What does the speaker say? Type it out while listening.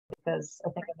because I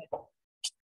think I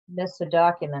missed a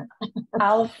document.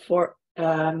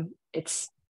 It's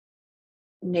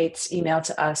Nate's email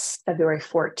to us February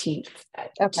 14th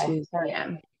at 2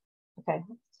 p.m. Okay,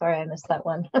 sorry, I missed that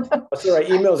one. That's all right.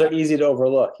 Emails are easy to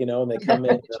overlook, you know, and they come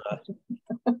in.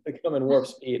 They come in warp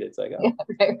speed. It's like, oh. Yeah,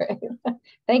 right.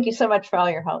 Thank you so much for all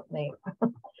your help, Nate.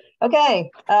 Okay,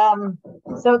 so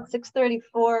it's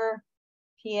 6:34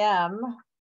 p.m.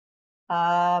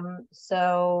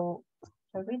 So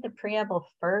I'll read the preamble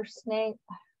first, Nate.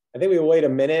 I think we will wait a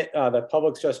minute. The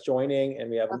public's just joining, and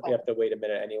we have to wait a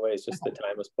minute anyway. It's just the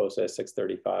time was posted at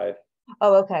 6:35.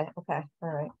 Oh, okay, all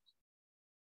right.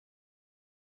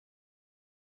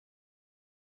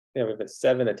 Yeah, we've got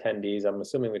 7 attendees. I'm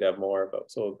assuming we'd have more, but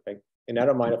and I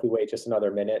don't mind if we wait just another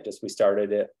minute. Just we started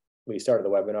the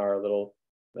webinar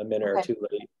a minute or two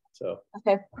late. So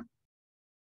okay.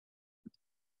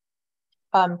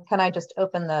 Can I just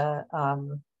open the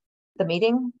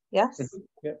meeting? Yes.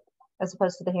 Yeah. As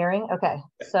opposed to the hearing. Okay.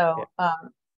 So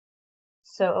I'm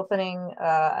opening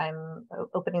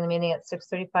the meeting at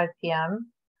 6:35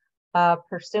 p.m.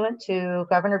 Pursuant to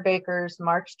Governor Baker's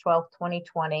March 12,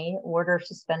 2020 order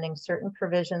suspending certain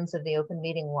provisions of the open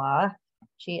meeting law,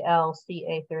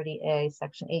 GLCA 30A,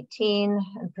 Section 18,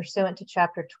 and pursuant to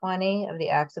Chapter 20 of the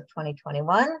Acts of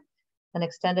 2021, and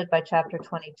extended by Chapter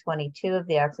 2022 of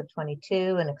the Acts of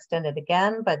 22, and extended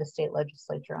again by the state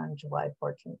legislature on July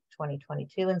 14,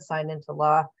 2022, and signed into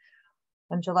law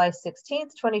on July 16,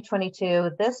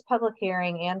 2022, this public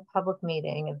hearing and public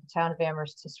meeting of the Town of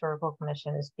Amherst Historical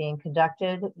Commission is being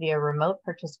conducted via remote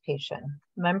participation.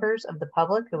 Members of the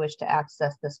public who wish to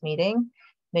access this meeting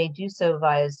may do so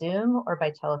via Zoom or by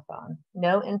telephone.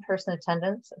 No in-person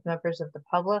attendance of members of the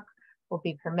public will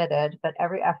be permitted, but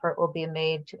every effort will be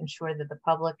made to ensure that the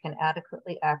public can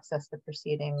adequately access the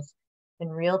proceedings in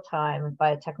real time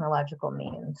by technological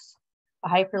means. A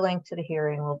hyperlink to the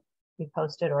hearing will be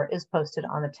posted or is posted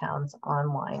on the town's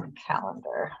online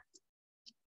calendar.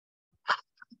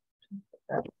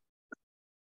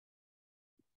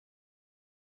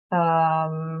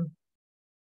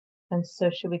 And so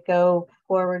should we go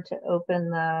forward to open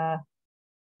the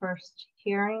first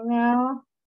hearing now?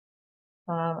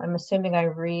 I'm assuming I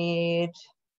read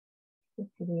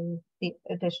the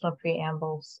additional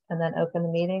preambles and then open the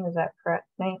meeting. Is that correct,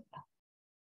 Nate?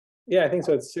 Yeah, I think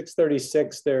so. It's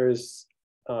 6:36. There's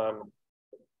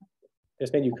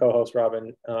just made you co-host,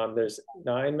 Robin. There's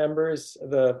 9 members of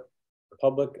the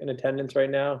public in attendance right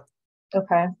now.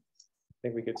 Okay. I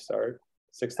think we could start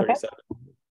 6:37.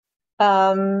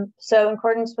 Okay. So in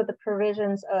accordance with the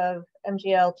provisions of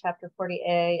MGL Chapter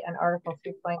 40A and Article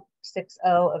 3.60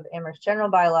 of Amherst General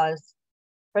Bylaws,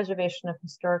 preservation of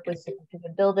historically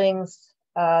significant buildings,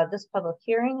 this public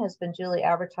hearing has been duly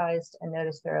advertised and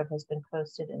notice thereof has been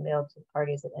posted and mailed to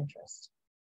parties of interest.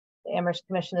 The Amherst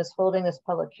Commission is holding this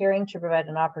public hearing to provide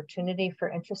an opportunity for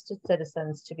interested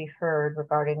citizens to be heard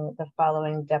regarding the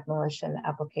following demolition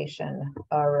application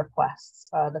requests.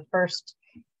 The first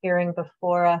hearing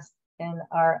before us in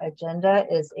our agenda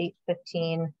is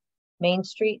 815 Main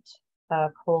Street,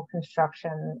 Cole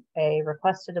Construction, a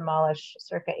request to demolish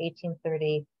circa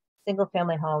 1830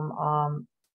 single-family home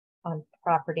on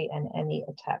property and any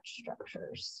attached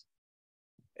structures.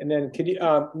 And then could you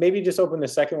maybe just open the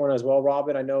second one as well,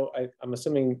 Robin? I know I'm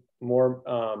assuming more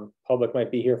public might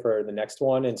be here for the next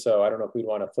one. And so I don't know if we'd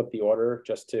want to flip the order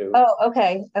just to. Oh,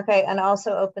 okay. Okay. And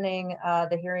also opening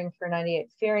the hearing for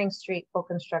 98 Fearing Street, Full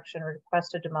Construction,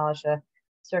 request to demolish a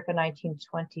circa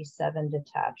 1927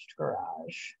 detached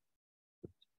garage.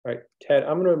 All right, Ted,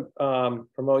 I'm going to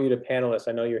promote you to panelist.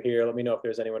 I know you're here. Let me know if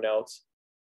there's anyone else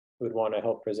who would want to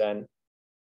help present.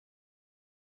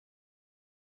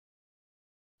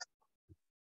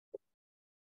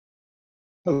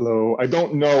 Hello. I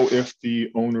don't know if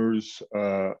the owners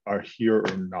are here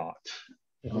or not.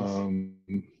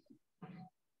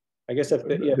 I guess if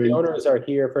the owners are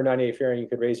here for 98 Fearing, you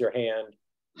could raise your hand.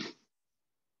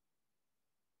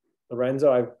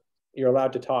 Lorenzo, you're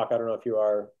allowed to talk. I don't know if you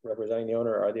are representing the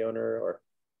owner or are the owner or.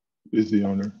 Is the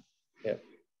owner. Yeah.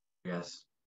 Yes.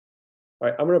 All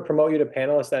right, I'm going to promote you to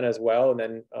panelist then as well, and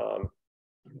then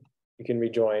you can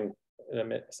rejoin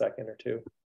in a second or two.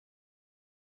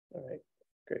 All right,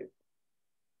 great.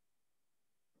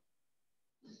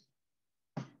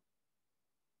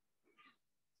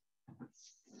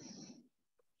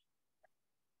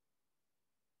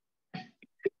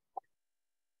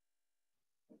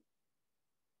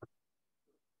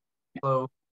 Hello.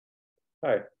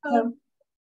 Hi. Hello.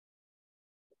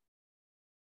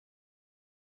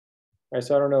 All right,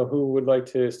 so I don't know who would like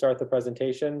to start the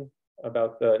presentation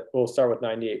about we'll start with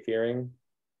 98 Fearing.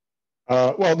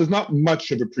 Well, there's not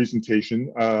much of a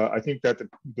presentation. I think that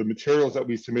the materials that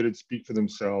we submitted speak for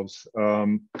themselves.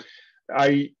 Let's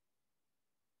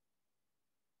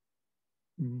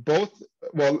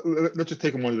just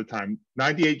take them one at a time.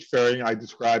 98 Fairing, I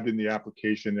described in the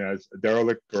application as a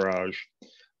derelict garage.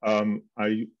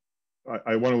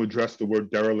 I want to address the word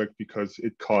derelict because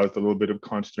it caused a little bit of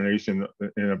consternation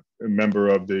in a member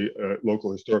of the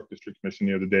local historic district commission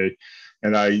the other day.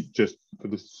 And I just, for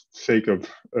the sake of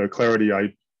clarity,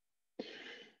 I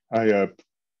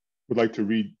would like to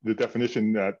read the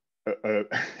definition that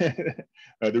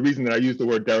the reason that I use the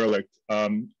word derelict,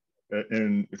 and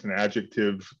it's an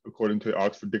adjective according to the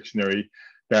Oxford Dictionary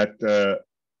that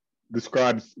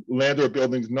describes land or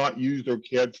buildings not used or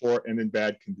cared for and in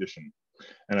bad condition.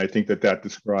 And I think that that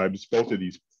describes both of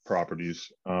these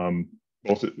properties,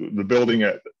 both the building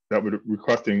that we're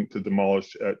requesting to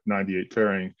demolish at 98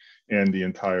 Fairing and the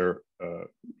entire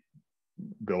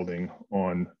building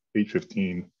on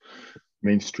 815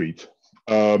 Main Street.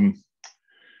 There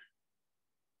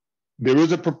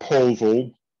is a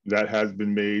proposal that has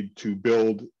been made to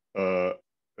build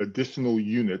additional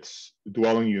units,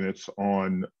 dwelling units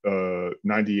on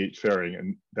 98 Fairing,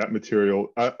 and that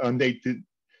material, Nate,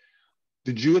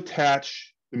 did you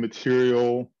attach the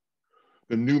material,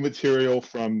 the new material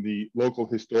from the local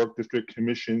historic district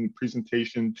commission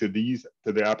presentation to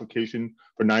the application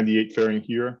for 98 Fairing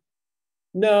here?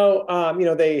 No,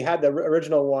 they had the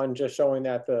original one just showing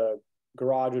that the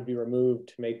garage would be removed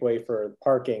to make way for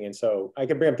parking. And so I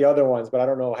can bring up the other ones, but I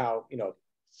don't know how,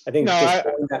 I think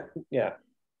yeah.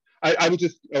 I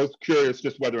was curious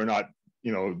just whether or not,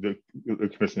 the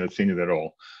commission had seen it at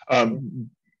all.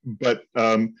 But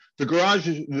the garage,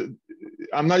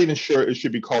 I'm not even sure it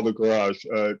should be called a garage.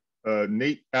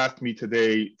 Nate asked me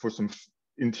today for some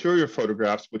interior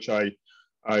photographs, which I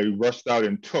rushed out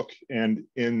and took. And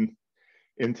in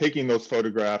taking those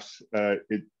photographs,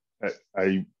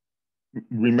 I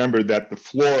remembered that the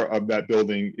floor of that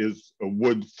building is a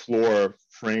wood floor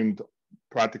framed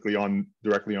practically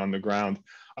directly on the ground.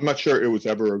 I'm not sure it was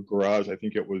ever a garage. I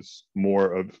think it was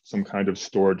more of some kind of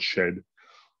storage shed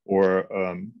or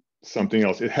something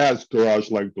else. It has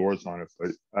garage-like doors on it,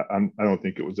 but I don't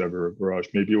think it was ever a garage.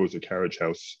 Maybe it was a carriage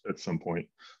house at some point,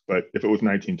 but if it was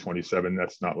 1927,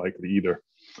 that's not likely either.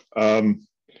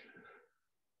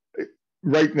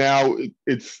 Right now,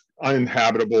 it's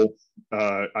uninhabitable.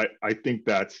 I think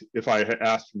that if I had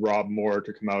asked Rob Moore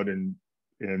to come out and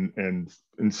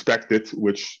inspect it,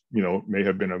 which may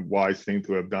have been a wise thing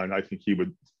to have done, I think he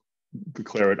would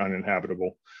declare it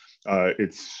uninhabitable.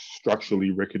 It's structurally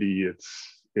rickety.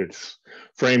 It's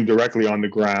framed directly on the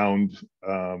ground.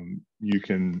 You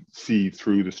can see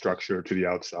through the structure to the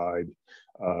outside.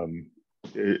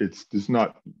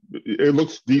 It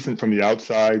looks decent from the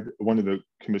outside. One of the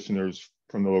commissioners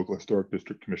from the local historic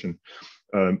district commission,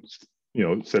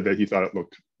 said that he thought it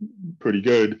looked pretty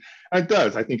good. And it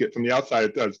does. I think from the outside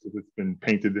it does, because it's been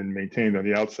painted and maintained on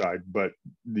the outside, but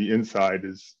the inside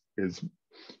is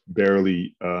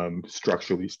barely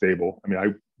structurally stable. I mean,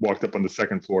 I walked up on the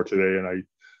second floor today and I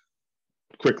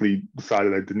quickly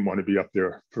decided I didn't want to be up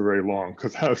there for very long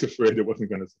because I was afraid it wasn't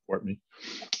going to support me.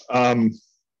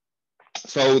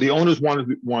 So the owners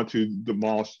want to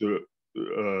demolish the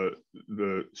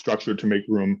structure to make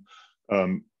room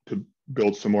to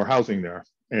build some more housing there.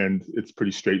 And it's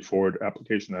pretty straightforward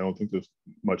application. I don't think there's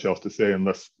much else to say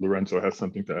unless Lorenzo has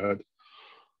something to add.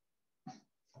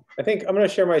 I think I'm going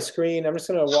to share my screen. I'm just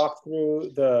going to walk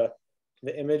through the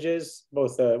images,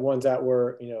 both the ones that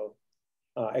were,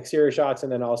 exterior shots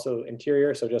and then also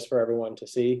interior. So just for everyone to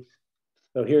see.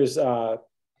 So here's,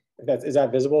 is that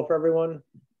visible for everyone?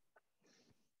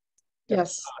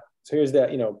 Yes. So here's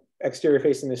the, exterior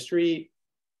facing the street.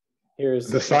 Here's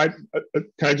the side.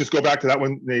 Can I just go back to that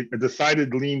one? They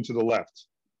decided lean to the left.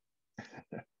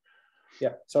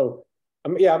 Yeah. So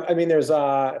yeah, I mean, there's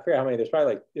I forget how many. There's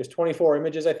probably there's 24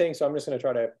 images, I think. So I'm just going to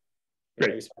try to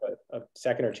maybe spend a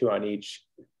second or two on each.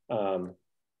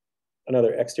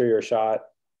 Another exterior shot.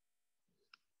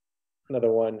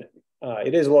 Another one.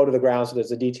 It is low to the ground, so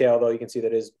there's a detail, though you can see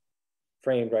that is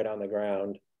framed right on the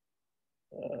ground.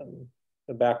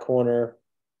 The back corner.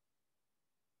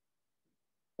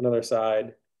 Another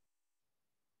side.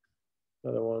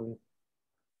 Another one.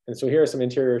 And so here are some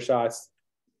interior shots,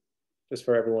 just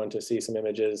for everyone to see some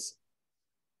images.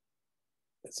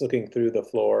 It's looking through the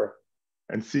floor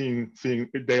and seeing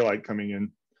daylight coming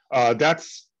in.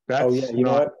 That's oh yeah, you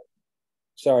know what?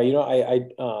 Sorry,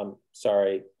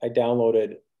 sorry, I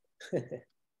downloaded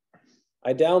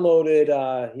I downloaded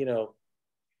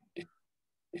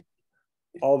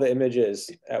all the images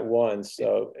at once.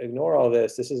 So ignore all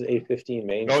this. This is 815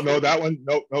 Main No, Street. no, that one.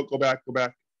 No, no, go back, go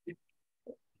back.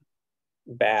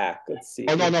 Back. Let's see.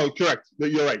 Oh, no, no, correct.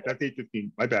 You're right. That's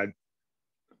 815. My bad.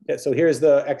 Yeah, so here's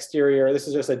the exterior. This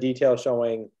is just a detail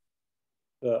showing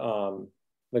the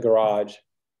garage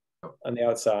on the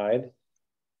outside.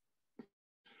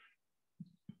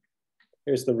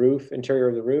 Here's the roof, interior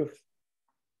of the roof.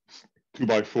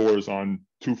 2x4s on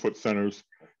 2-foot centers.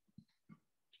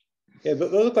 Yeah,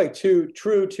 but those look like true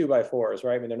 2x4s,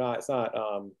 right? I mean, they're not, it's not.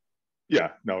 Yeah,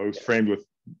 no, it was framed with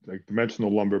like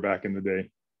dimensional lumber back in the day.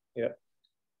 Yeah.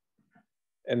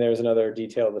 And there's another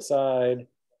detail of the side.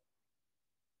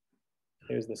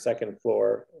 Here's the second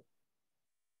floor.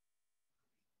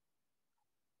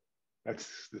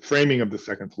 That's the framing of the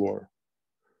second floor.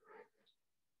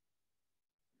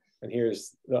 And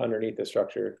here's the underneath the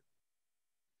structure.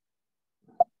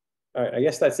 All right, I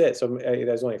guess that's it. So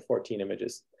there's only 14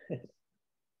 images.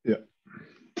 Yeah.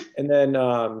 And then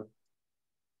I'm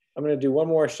going to do one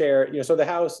more share. You know, so the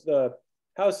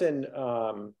house and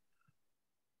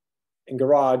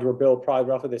garage were built probably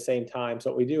roughly the same time. So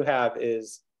what we do have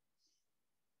is,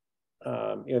 you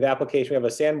know, the application. We have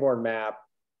a Sanborn map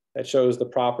that shows the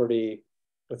property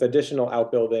with additional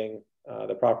outbuilding.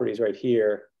 The property is right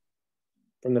here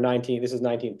from the this is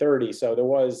 1930. So there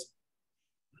was,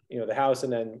 you know, the house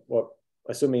and then what,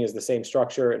 assuming is the same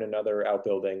structure and another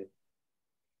outbuilding.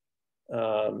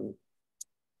 You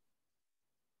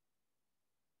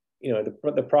know,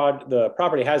 the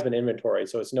property has been inventoried,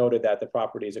 so it's noted that the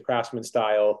property is a craftsman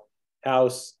style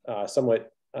house,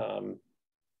 somewhat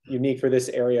unique for this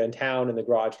area in town, and the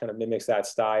garage kind of mimics that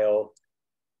style.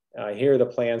 Here are the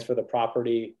plans for the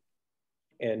property,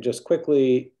 and just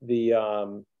quickly, you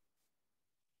know,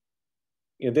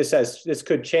 this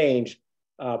could change,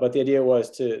 but the idea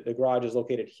was the garage is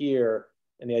located here,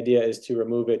 and the idea is to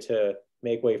remove it to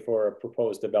make way for a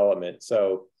proposed development.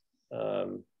 So,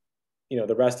 you know,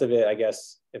 the rest of it, I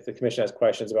guess, if the commission has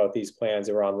questions about these plans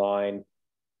that were online,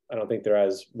 I don't think they're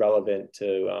as relevant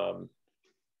to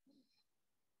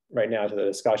right now to the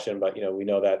discussion, but, you know, we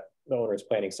know that the owner is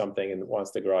planning something and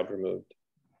wants the garage removed.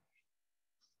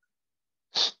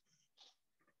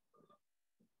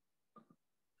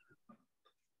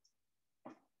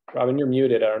 Robin, you're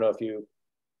muted. I don't know if you.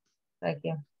 Thank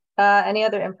you. Any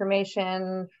other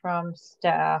information from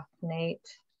staff, Nate?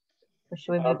 Or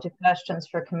should we move to questions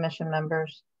for commission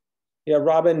members? Yeah,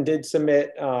 Robin did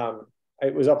submit,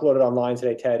 it was uploaded online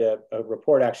today, Ted, a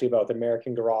report actually about the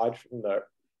American garage from the,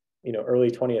 you know, early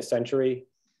 20th century.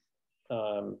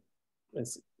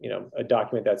 It's, you know, a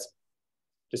document that's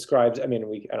describes, I mean,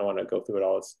 I don't want to go through it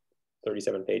all, it's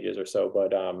 37 pages or so,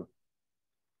 but,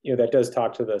 you know, that does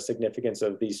talk to the significance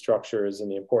of these structures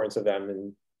and the importance of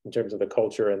them in terms of the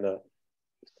culture and the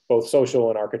both social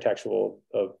and architectural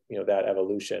of, you know, that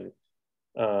evolution.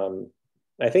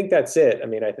 I think that's it. I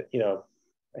mean, you know,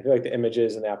 I feel like the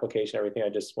images and the application, everything I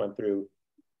just went through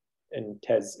and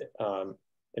Ted's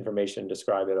information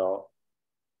describe it all.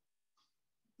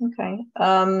 Okay.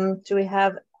 Do we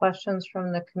have questions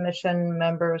from the commission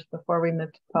members before we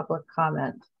move to public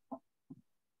comment?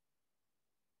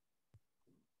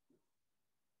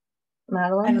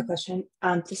 Madeline? I have a question.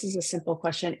 This is a simple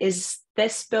question. Is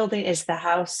this building, is the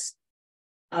house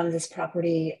on this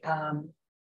property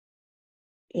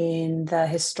in the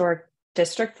historic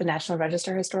district, the National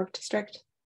Register Historic District?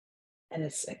 And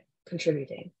it's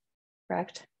contributing,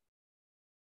 correct?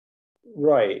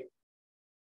 Right.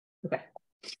 Okay.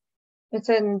 It's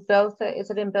in both, is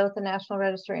it in both the National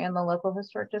Register and the local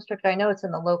historic district? I know it's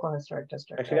in the local historic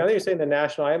district. Actually, now that you're saying the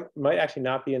national, I might actually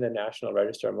not be in the National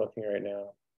Register. I'm looking right now.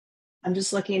 I'm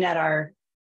just looking at our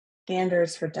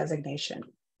standards for designation.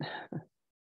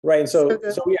 Right, and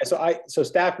so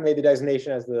staff made the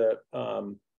designation as the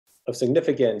of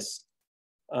significance.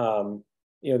 You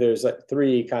know, there's like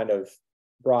 3 kind of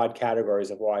broad categories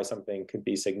of why something could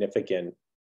be significant,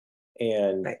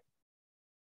 and right.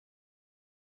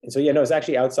 And so yeah, no, it's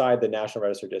actually outside the National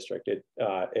Register District.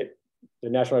 The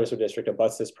National Register District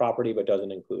abuts this property but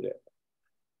doesn't include it.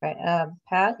 Right,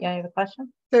 Pat, you have a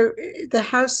question? So the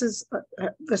house is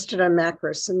listed on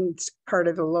Macris and it's part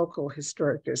of the local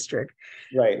historic district.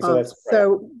 Right. So that's right.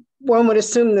 So one would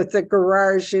assume that the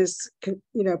garage is, you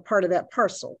know, part of that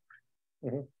parcel.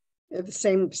 Mm-hmm.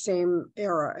 The same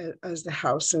era as the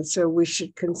house, and so we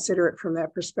should consider it from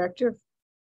that perspective.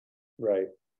 Right.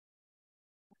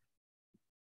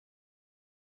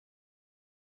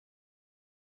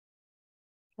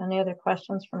 Any other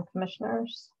questions from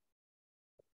commissioners?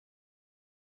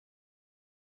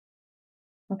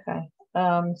 Okay,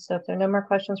 so if there are no more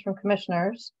questions from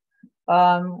commissioners,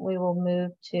 we will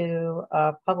move to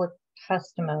public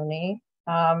testimony.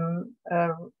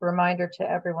 A reminder to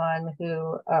everyone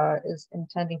who is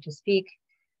intending to speak,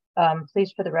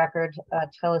 please, for the record,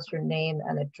 tell us your name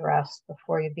and address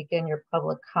before you begin your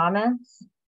public comments.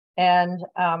 And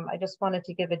I just wanted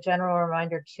to give a general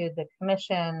reminder to the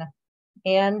commission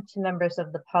and to members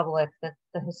of the public that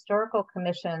the Historical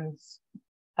Commission's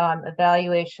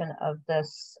evaluation of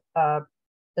this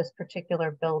this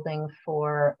particular building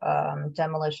for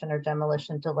demolition or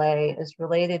demolition delay is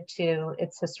related to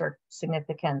its historic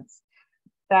significance.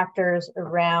 Factors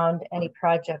around any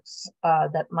projects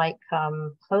that might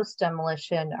come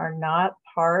post-demolition are not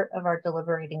part of our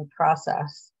deliberating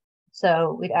process.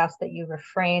 So we'd ask that you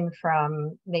refrain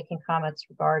from making comments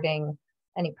regarding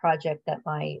any project that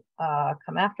might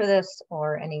come after this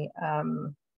or any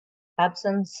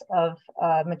absence of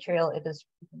material. It is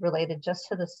related just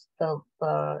to this,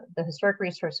 the historic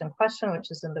resource in question,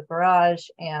 which is in the garage,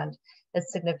 and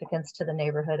its significance to the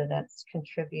neighborhood and its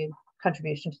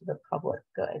contribution to the public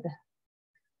good.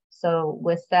 So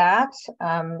with that,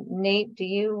 Nate, do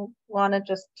you want to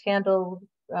just handle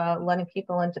letting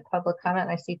people into public comment?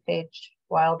 I see Paige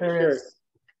Wilder Sure. is.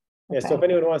 Yeah, so if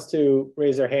anyone wants to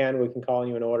raise their hand, we can call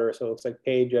you in order. So it looks like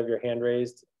Paige, you have your hand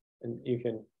raised and you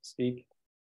can speak.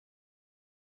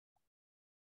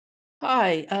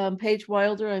 Hi, Paige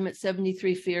Wilder. I'm at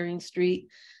 73 Fearing Street.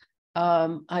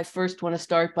 I first want to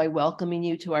start by welcoming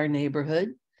you to our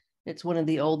neighborhood. It's one of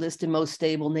the oldest and most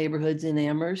stable neighborhoods in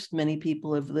Amherst. Many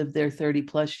people have lived there 30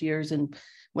 plus years. And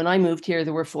when I moved here,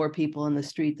 there were 4 people on the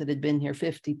street that had been here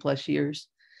 50 plus years.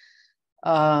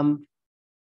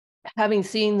 Having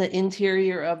seen the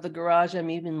interior of the garage, I'm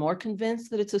even more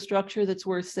convinced that it's a structure that's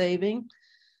worth saving.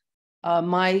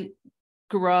 My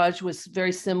garage was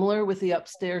very similar with the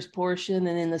upstairs portion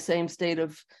and in the same state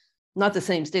of, not the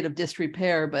same state of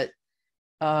disrepair, but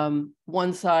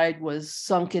one side was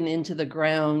sunken into the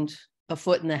ground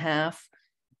 1.5 feet.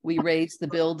 We raised the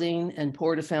building and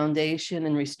poured a foundation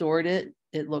and restored it.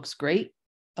 It looks great.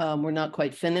 We're not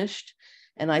quite finished.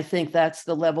 And I think that's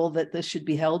the level that this should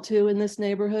be held to in this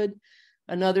neighborhood.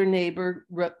 Another neighbor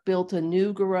built a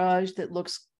new garage that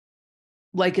looks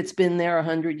like it's been there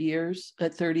 100 years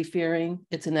at 30 Fearing.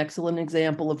 It's an excellent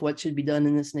example of what should be done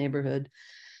in this neighborhood.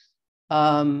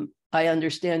 I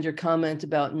understand your comment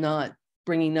about not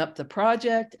bringing up the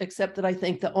project, except that I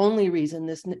think the only reason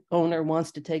this owner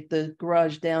wants to take the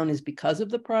garage down is because of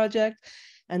the project,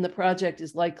 and the project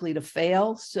is likely to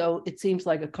fail. So it seems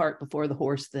like a cart before the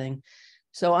horse thing.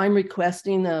 So I'm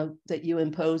requesting that you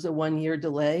impose a 1-year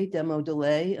delay, demo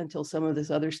delay, until some of this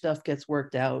other stuff gets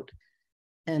worked out.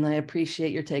 And I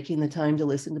appreciate your taking the time to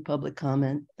listen to public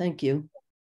comment. Thank you.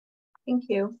 Thank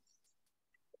you.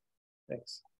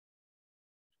 Thanks.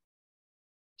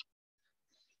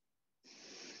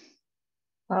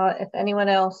 If anyone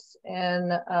else in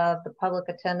the public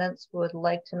attendance would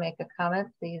like to make a comment,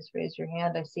 please raise your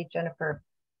hand. I see Jennifer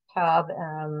Taub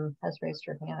has raised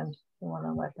her hand. You want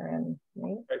to let her in?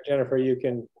 Right? Right, Jennifer, you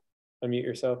can unmute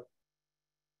yourself.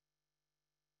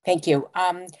 Thank you.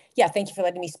 Yeah, thank you for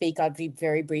letting me speak. I'll be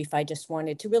very brief. I just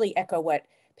wanted to really echo what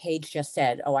Paige just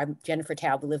said. Oh, I'm Jennifer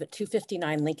Taub. We live at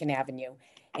 259 Lincoln Avenue.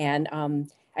 And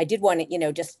I did want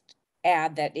to, just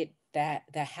add that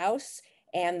the house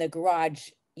and the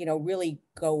garage, really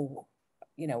go,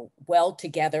 well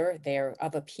together. They're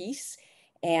of a piece.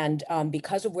 And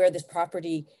because of where this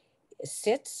property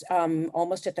sits,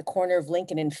 almost at the corner of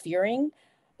Lincoln and Fearing,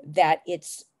 that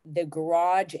the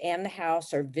garage and the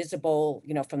house are visible,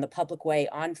 from the public way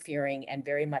on Fearing and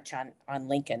very much on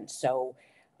Lincoln. So,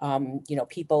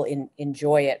 people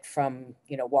enjoy it from,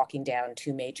 walking down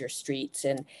 2 major streets.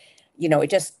 And, it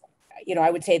just, I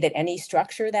would say that any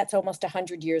structure that's almost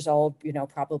 100 years old,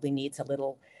 probably needs a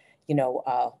little,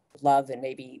 love and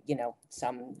maybe,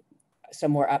 some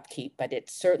more upkeep, but it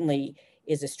certainly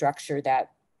is a structure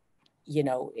that,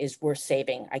 is worth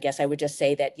saving. I guess I would just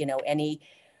say that,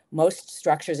 most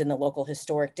structures in the local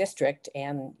historic district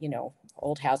and,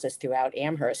 old houses throughout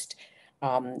Amherst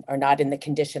are not in the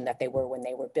condition that they were when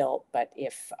they were built. But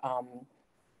if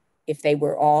they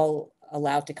were all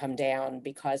allowed to come down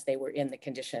because they were in the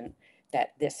condition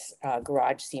that this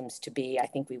garage seems to be, I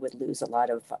think we would lose a lot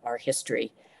of our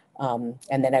history. And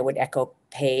then I would echo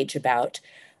Paige about,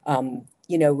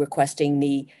 requesting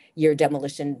the year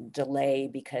demolition delay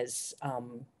because,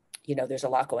 there's a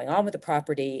lot going on with the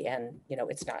property and,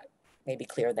 it's not maybe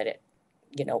clear that it,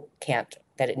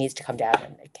 that it needs to come down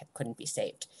and it couldn't be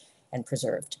saved and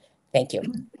preserved. Thank you.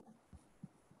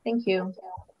 Thank you.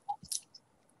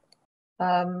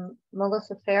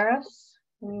 Melissa Ferris,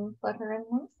 can you let her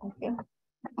in? Thank you.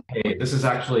 Hey, this is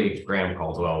actually Graham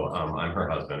Caldwell. I'm her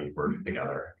husband. We're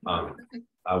together.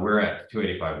 We're at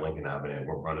 285 Lincoln Avenue.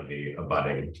 We're one of the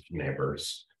abutting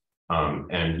neighbors.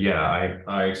 And yeah,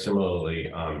 I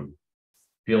similarly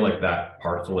feel like that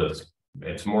parcel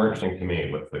it's more interesting to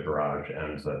me with the garage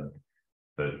and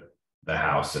the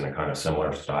house in a kind of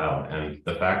similar style. And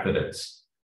the fact that it's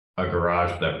a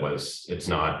garage it's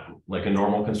not like a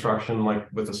normal construction,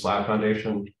 like with a slab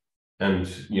foundation, and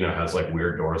has like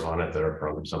weird doors on it that are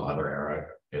from some other era.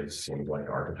 It seems like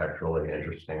architecturally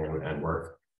interesting and worth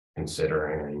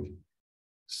considering and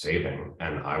saving.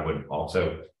 And I would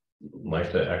also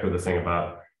like to echo the thing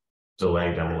about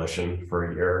delaying demolition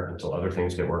for a year until other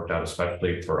things get worked out,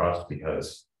 especially for us,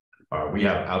 because we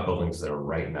have outbuildings that are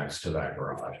right next to that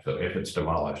garage. So if it's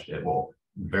demolished, it will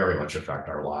very much affect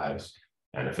our lives.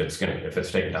 And if it's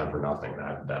taken down for nothing,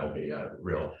 that'll be a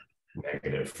real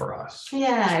negative for us.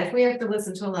 Yeah, if we have to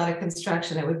listen to a lot of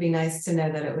construction, it would be nice to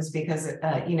know that it was because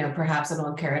perhaps an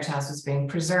old carriage house was being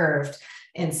preserved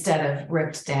instead of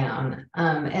ripped down.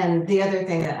 And the other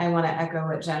thing that I want to echo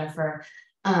what Jennifer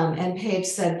and Paige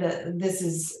said, that this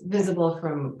is visible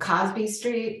from Cosby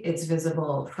Street. It's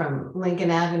visible from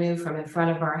Lincoln Avenue, from in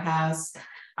front of our house,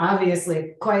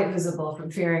 obviously quite visible from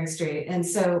Fearing Street. And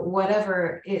so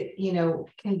whatever it,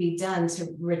 can be done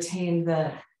to retain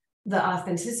the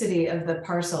authenticity of the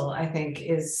parcel, I think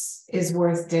is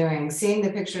worth doing. Seeing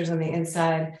the pictures on the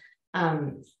inside,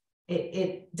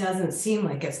 it doesn't seem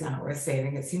like it's not worth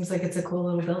saving. It seems like it's a cool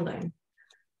little building.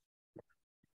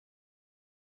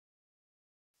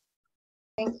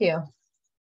 Thank you.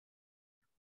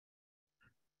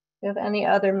 Do you have any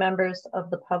other members of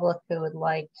the public who would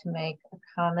like to make a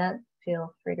comment?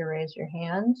 Feel free to raise your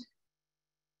hand.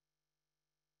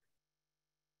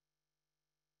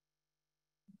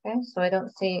 Okay, so I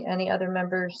don't see any other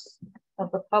members of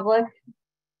the public.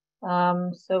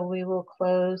 So we will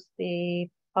close the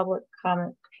public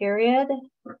comment period.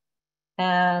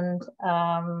 And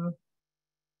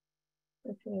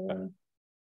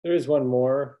there is one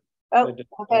more. Oh,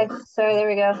 okay. Sorry, there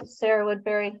we go. Sarah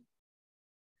Woodbury.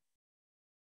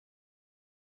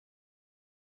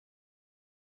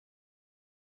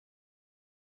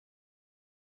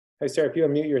 Hi, Sarah, if you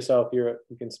unmute yourself, you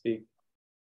can speak.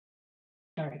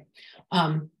 Sorry.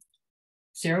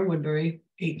 Sarah Woodbury,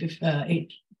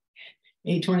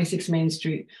 826 Main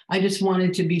Street. I just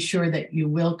wanted to be sure that you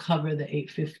will cover the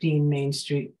 815 Main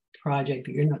Street project,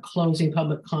 that you're not closing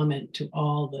public comment to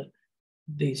all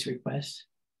these requests.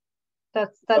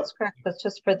 That's correct. That's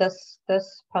just for this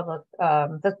public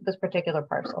this particular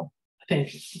parcel.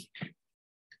 Thank you.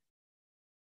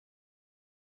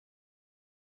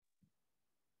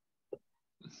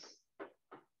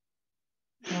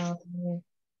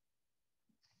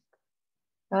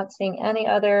 Not seeing any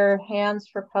other hands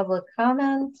for public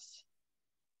comments.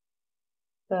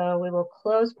 So we will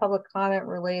close public comment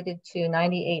related to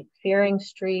 98 Fearing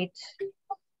Street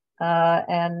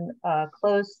and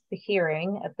close the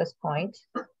hearing at this point.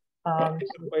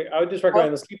 Wait, I would just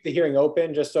recommend let's keep the hearing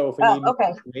open just so if we need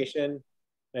information.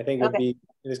 I think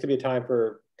this could be a time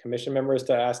for commission members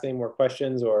to ask any more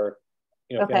questions, or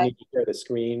if I need to share the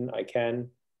screen, I can.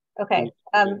 Okay.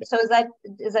 So is that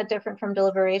different from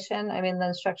deliberation? I mean, the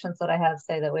instructions that I have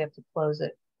say that we have to close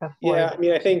it before. Yeah, I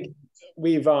mean, I think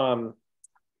we've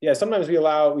sometimes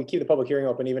we keep the public hearing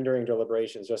open even during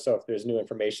deliberations, just so if there's new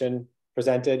information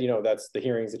presented, that's the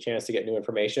hearing's a chance to get new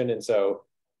information. And so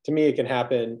to me, it can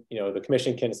happen, the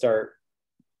commission can start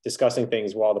discussing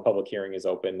things while the public hearing is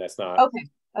open. That's not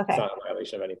it's not a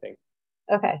violation of anything.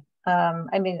 Okay.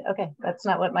 I mean, that's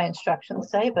not what my instructions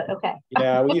say, but okay.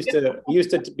 Yeah, we used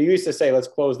to say let's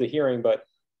close the hearing, but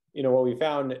what we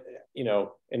found,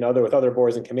 with other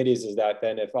boards and committees is that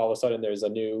then if all of a sudden there's a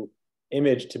new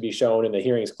image to be shown and the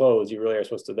hearing's closed, you really are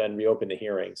supposed to then reopen the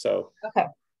hearing. So okay.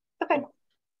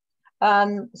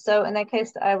 So in that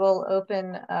case, I will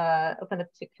open up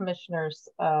to commissioners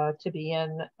to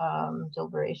begin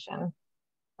deliberation.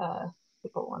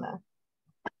 People want to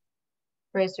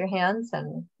raise your hands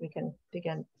and we can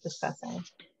begin discussing.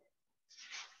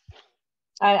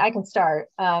 I can start.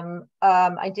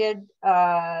 I did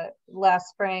last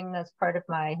spring, as part of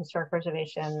my historic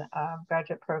preservation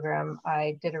graduate program,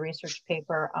 I did a research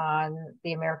paper on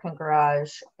the American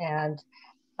garage, and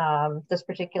this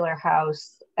particular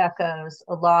house echoes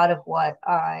a lot of what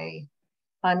I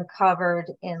uncovered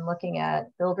in looking at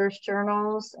builders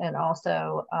journals and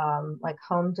also like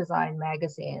home design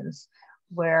magazines,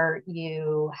 where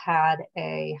you had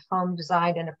a home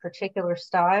designed in a particular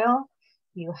style.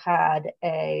 You had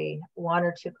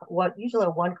usually a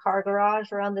one-car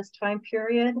garage around this time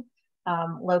period,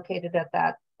 located at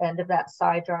that end of that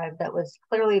side drive that was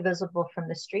clearly visible from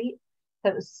the street.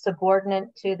 that was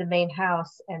subordinate to the main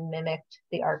house and mimicked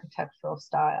the architectural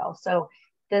style. So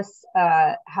this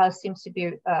house seems to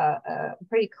be a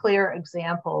pretty clear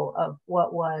example of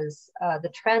what was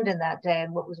the trend in that day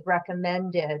and what was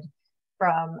recommended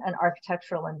from an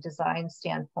architectural and design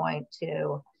standpoint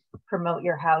to promote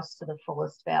your house to the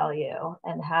fullest value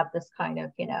and have this kind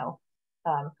of, you know,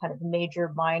 kind of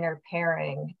major minor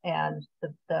pairing and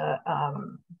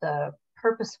the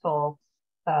purposeful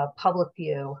public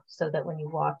view, so that when you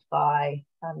walked by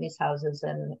these houses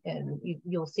and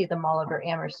you'll see them all over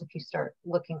Amherst if you start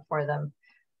looking for them.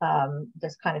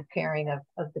 This kind of pairing of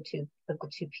the two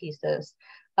pieces.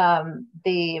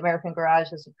 The American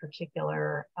Garage is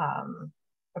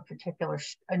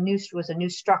a new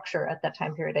structure at that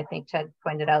time period. I think Ted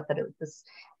pointed out that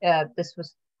this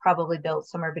was probably built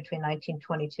somewhere between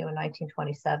 1922 and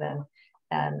 1927,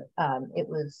 and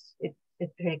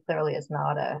it pretty clearly is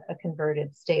not a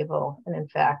converted stable. And in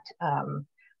fact,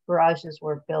 garages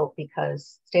were built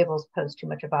because stables posed too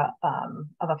much of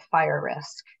a fire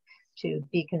risk to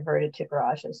be converted to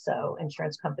garages. So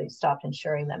insurance companies stopped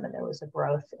insuring them, and there was a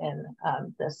growth in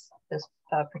this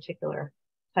particular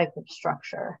type of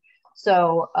structure.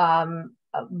 So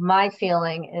my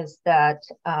feeling is that,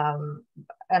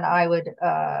 and I would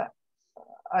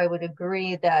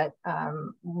agree that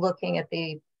looking at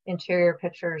the interior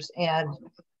pictures and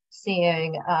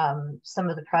seeing some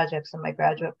of the projects in my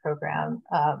graduate program,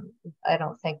 I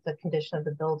don't think the condition of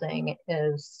the building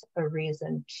is a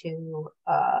reason to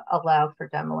allow for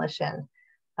demolition.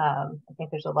 I think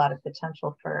there's a lot of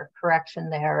potential for correction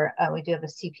there. We do have a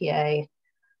CPA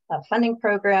funding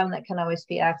program that can always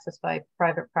be accessed by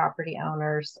private property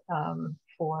owners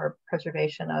for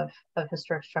preservation of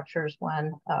historic structures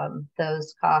when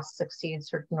those costs exceed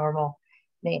sort of normal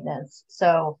maintenance.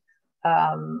 So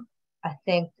I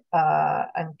think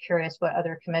I'm curious what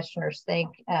other commissioners think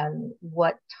and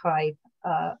what type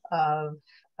of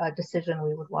decision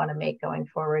we would want to make going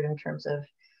forward in terms of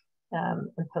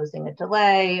imposing a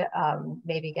delay,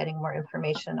 maybe getting more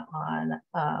information on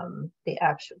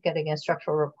getting a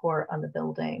structural report on the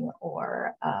building,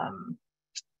 or I'm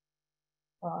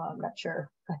not sure.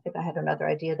 I think I had another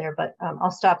idea there, but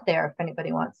I'll stop there if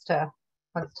anybody wants to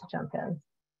jump in.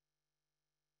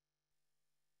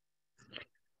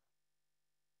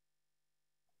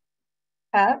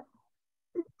 Pat?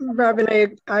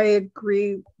 Robin, I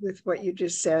agree with what you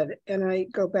just said, and I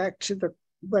go back to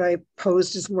what I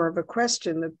posed as more of a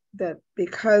question, that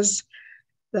because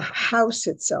the house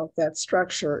itself, that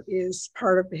structure, is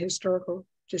part of the historical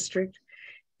district,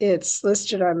 it's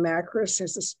listed on Macris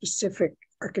as a specific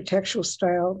architectural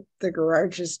style. The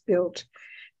garage is built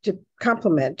to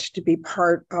complement, to be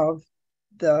part of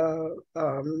the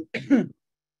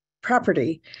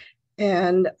property.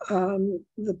 And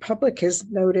the public has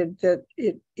noted that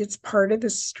it's part of the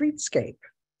streetscape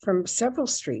from several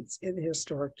streets in the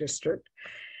historic district.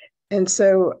 And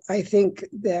so I think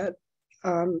that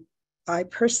I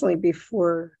personally,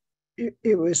 before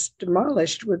it was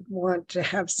demolished, would want to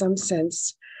have some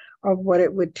sense of what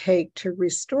it would take to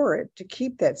restore it, to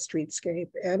keep that streetscape,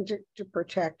 and to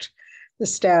protect the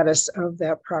status of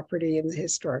that property in the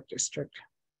historic district.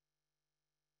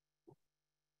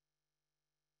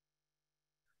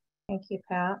 Thank you,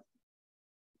 Pat.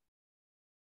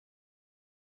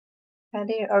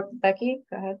 Patty or Becky,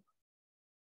 go ahead.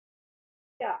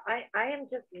 Yeah, I am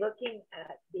just looking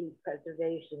at the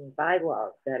preservation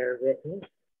bylaws that are written.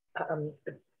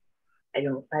 I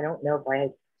don't know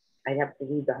if I'd have to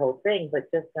read the whole thing, but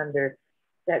just under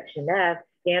section F,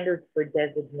 standards for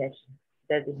designation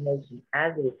as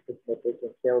a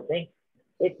significant building,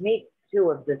 it meets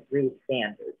two of the three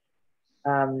standards.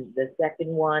 The second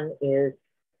one is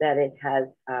that it has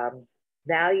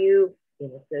value in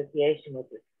association with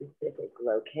a specific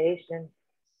location.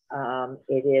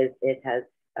 It has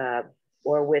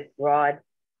or with broad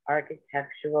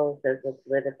architectural, social,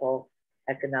 political,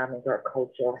 economic, or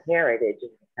cultural heritage in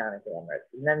the town of Amherst.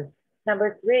 And then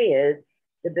number three is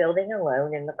the building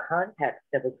alone in the context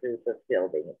of a group of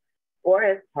buildings, or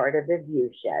as part of a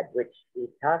view shed, which we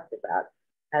talked about,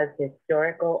 has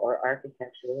historical or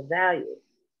architectural value.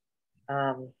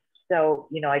 So,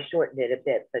 you know, I shortened it a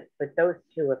bit, but those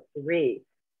two of three,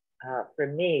 for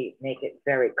me, make it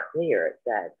very clear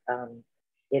that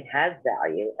it has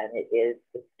value and it is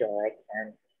historic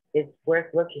and it's worth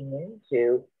looking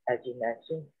into, as you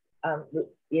mentioned,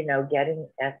 you know, getting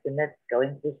estimates,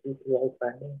 going through CPA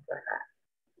funding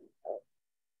perhaps.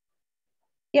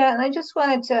 Yeah, and I just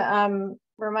wanted to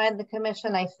remind the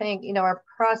commission, I think, you know, our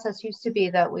process used to be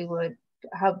that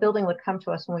how building would come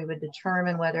to us and we would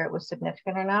determine whether it was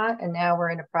significant or not. And now we're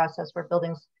in a process where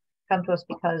buildings come to us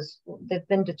because they've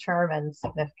been determined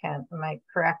significant. Am I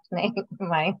correct, Nate?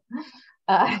 Am I?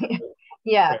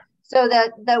 Yeah. So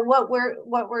that what we're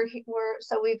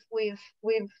so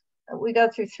we go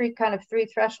through three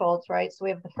thresholds, right? So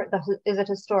we have the is it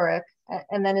historic,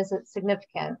 and then is it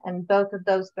significant, and both of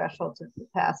those thresholds have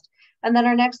passed. And then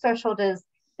our next threshold is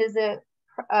it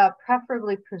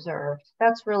preferably preserved.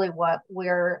 That's really what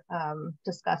we're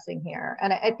discussing here.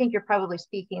 And I think you're probably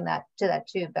speaking to that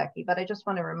too, Becky, but I just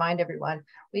want to remind everyone,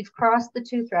 we've crossed the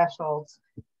two thresholds.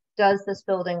 Does this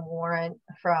building warrant,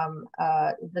 from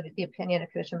the opinion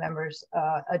of commission members,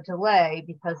 a delay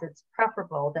because it's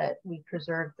preferable that we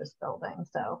preserve this building?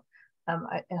 So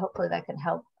hopefully that can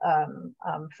help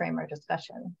frame our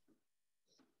discussion.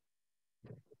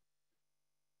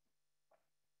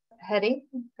 Hetty,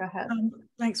 go ahead.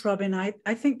 Thanks, Robin. I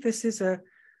think this is a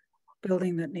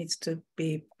building that needs to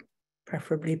be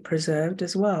preferably preserved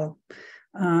as well.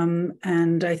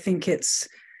 And I think it's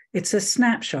a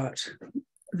snapshot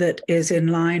that is in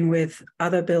line with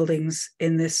other buildings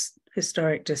in this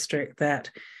historic district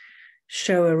that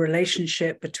show a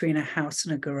relationship between a house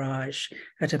and a garage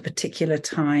at a particular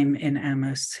time in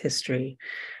Amherst's history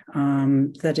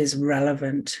that is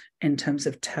relevant in terms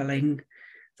of telling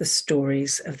the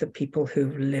stories of the people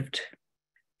who lived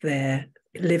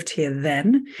here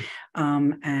then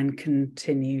and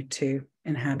continue to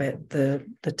inhabit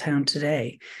the town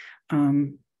today.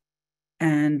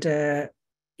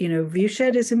 You know,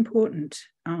 viewshed is important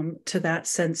to that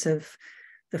sense of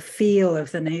the feel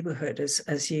of the neighborhood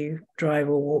as you drive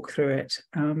or walk through it.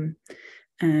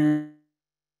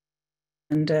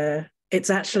 It's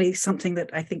actually something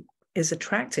that I think is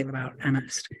attractive about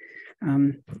Amherst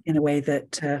in a way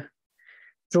that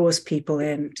draws people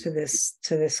into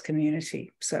this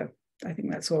community. So I think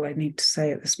that's all I need to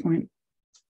say at this point.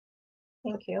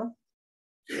 Thank you.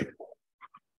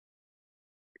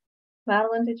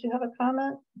 Madeline, did you have a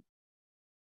comment?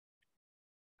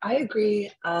 I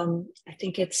agree. I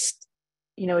think it's,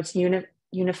 you know, it's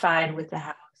unified with the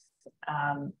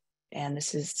house. And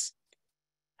this is,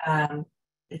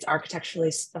 it's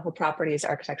architecturally, the whole property is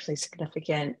architecturally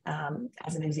significant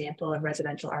as an example of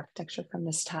residential architecture from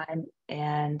this time.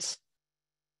 And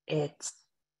it's,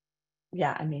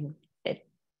 yeah, I mean,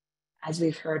 as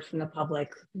we've heard from the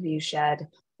public, viewshed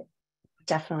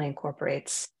definitely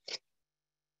incorporates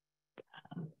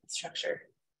structure,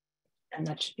 and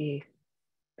that should be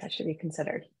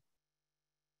considered.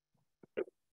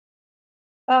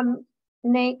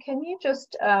 Nate, can you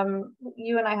just,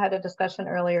 you and I had a discussion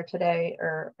earlier today,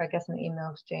 or I guess an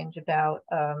email exchange, about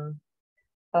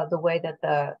the way that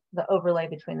the overlay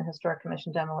between the Historic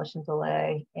Commission demolition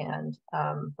delay and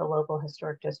the local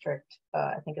historic district,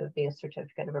 I think it would be a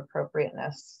certificate of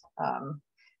appropriateness,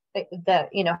 that,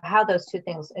 you know, how those two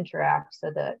things interact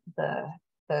so that the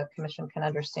commission can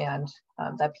understand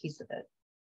that piece of it.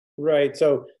 Right.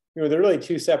 So, you know, there are really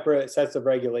two separate sets of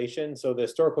regulations. So the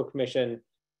Historical Commission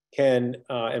can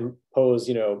impose,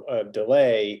 you know, a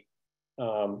delay,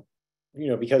 you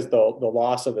know, because the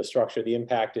loss of the structure, the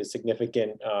impact is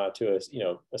significant to us,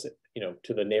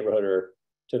 to the neighborhood or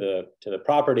to the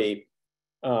property.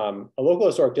 A local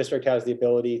historic district has the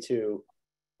ability to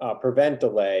prevent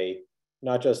delay,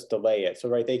 not just delay it. So,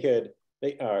 right,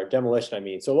 demolition, I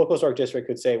mean. So local historic district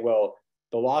could say, well,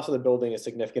 the loss of the building is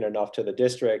significant enough to the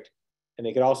district. And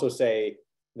they could also say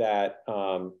that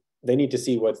they need to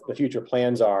see what the future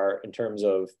plans are in terms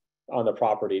of on the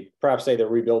property. Perhaps say they're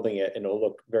rebuilding it and it'll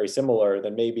look very similar,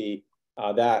 then maybe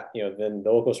then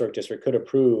the local historic district could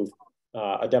approve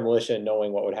a demolition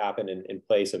knowing what would happen in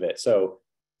place of it. So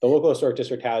the local historic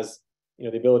district has, you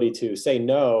know, the ability to say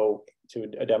no to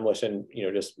a demolition, you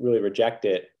know, just really reject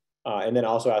it. And then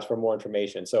also ask for more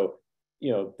information. So,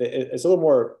 you know, it's a little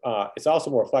more, it's also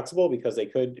more flexible because they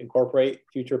could incorporate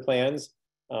future plans,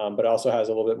 but also has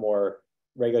a little bit more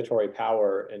regulatory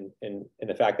power in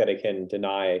the fact that it can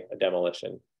deny a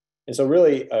demolition. And so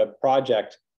really a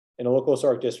project in a local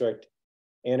historic district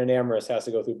and an Amherst has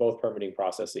to go through both permitting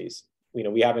processes. You know,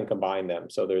 we haven't combined them.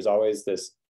 So there's always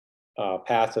this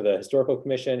path to the Historical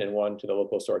Commission and one to the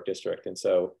local historic district. And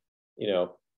so, you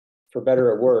know, for better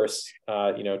or worse,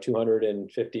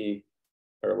 250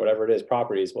 or whatever it is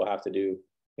properties will have to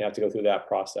go through that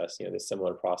process, you know, this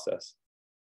similar process.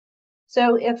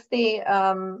 So if we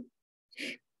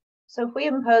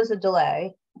impose a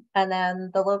delay and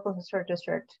then the local historic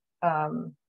district,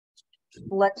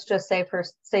 let's just say for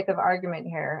sake of argument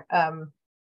here,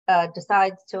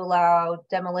 decides to allow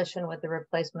demolition with the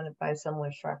replacement by a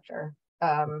similar structure,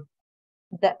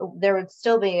 that there would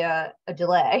still be a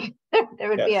delay. There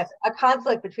would be a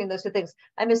conflict between those two things.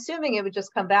 I'm assuming it would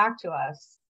just come back to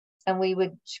us And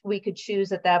we could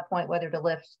choose at that point whether to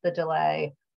lift the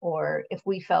delay, or if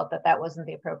we felt that that wasn't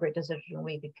the appropriate decision,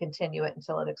 we could continue it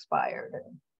until it expired.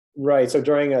 Right. So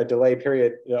during a delay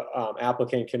period, the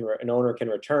an owner can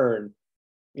return,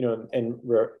 and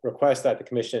request that the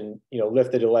commission,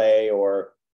 lift the delay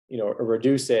or, or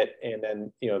reduce it. And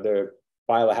then, the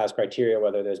bylaw has criteria,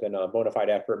 whether there's been a bona fide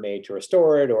effort made to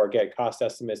restore it or get cost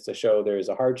estimates to show there's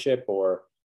a hardship, or,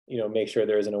 make sure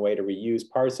there isn't a way to reuse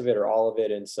parts of it or all of it.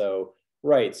 And so,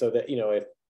 right. So that,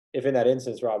 if in that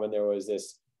instance, Robin, there was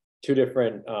this two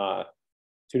different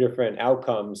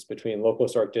outcomes between local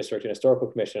historic district and historical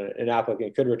commission, an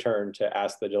applicant could return to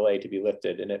ask the delay to be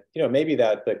lifted. And if, maybe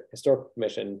that the historical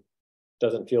commission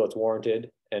doesn't feel it's warranted,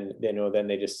 and then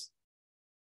they just,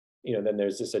 then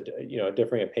there's just a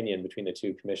differing opinion between the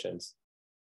two commissions.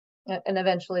 And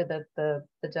eventually the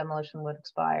demolition would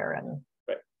expire, and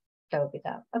right. That would be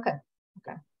that. Okay.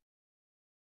 Okay.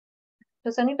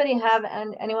 Does anybody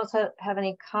anyone else have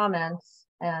any comments?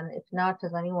 And if not,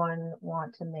 does anyone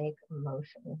want to make a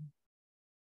motion?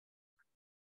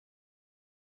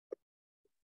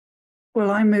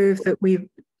 Well, I move that we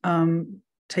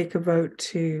take a vote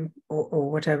to,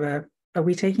 or whatever. Are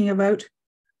we taking a vote?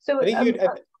 So I think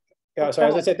sorry,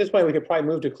 as I said, at this point, we could probably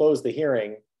move to close the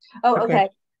hearing. Oh, okay.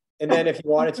 And then if you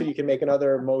wanted to, you can make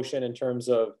another motion in terms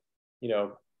of,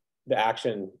 the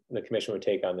action the commission would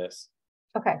take on this.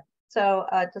 Okay. So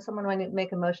does someone want to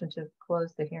make a motion to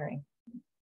close the hearing?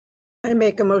 I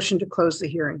make a motion to close the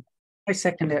hearing. I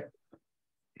second it.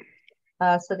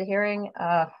 So the hearing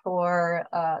for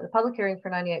the public hearing for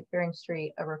 98 Fearing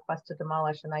Street, a request to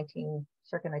demolish a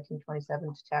circa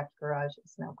 1927 detached garage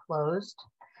is now closed.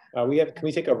 Can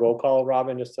we take a roll call,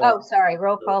 Robin? Just oh, sorry,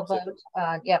 roll call vote.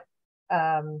 Yep.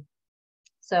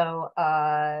 So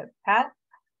Pat?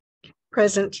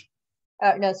 Present.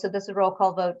 No, so this is a roll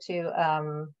call vote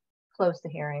to close the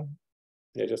hearing.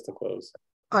 Yeah, just to close.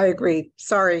 I agree.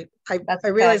 Sorry, I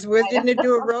realized we didn't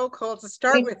do a roll call to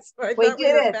start with, so I thought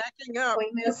we were backing up. We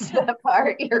missed that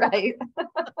part. You're right.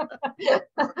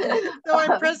 No,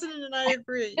 I'm president, and I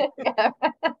agree. Yeah.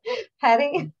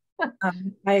 Patty?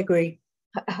 I agree.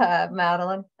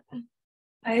 Madeline?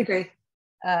 I agree.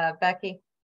 Becky?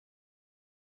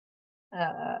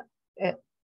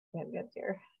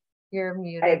 You're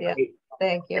muted. Yeah.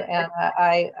 Thank you. And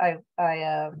I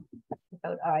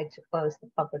vote aye to close the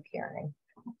public hearing.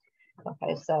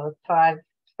 Okay, so five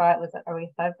was it? Are we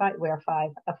 5-5? We're 5.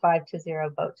 A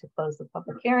 5-0 vote to close the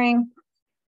public hearing.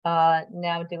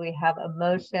 Now, do we have a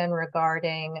motion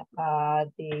regarding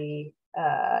the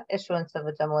issuance of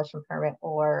a demolition permit,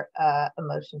 or a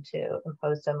motion to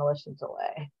impose demolition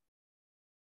delay?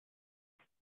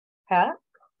 Pat?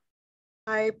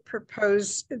 I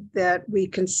propose that we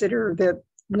consider that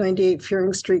 98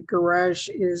 Fearing Street garage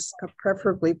is a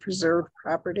preferably preserved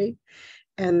property,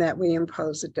 and that we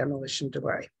impose a demolition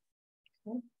delay.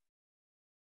 Okay.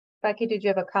 Becky, did you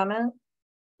have a comment?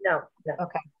 No.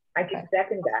 Okay. I can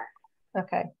second that.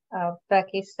 Okay.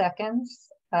 Becky seconds.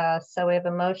 So we have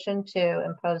a motion to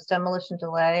impose demolition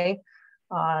delay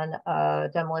on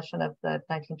demolition of the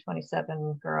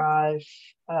 1927 garage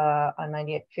on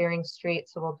 98 Fearing Street.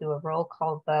 So we'll do a roll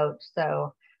call vote.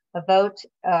 So a vote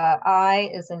aye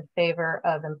is in favor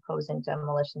of imposing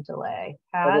demolition delay.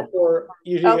 Pat? Before,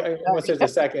 usually, once there's a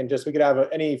second, just we could have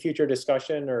any future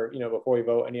discussion, or before we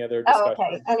vote, any other discussion. Oh,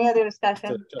 okay. Any other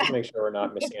discussion? Just to make sure we're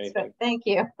not missing anything. Thank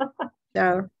you.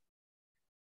 No.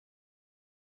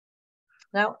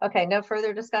 No. Okay. No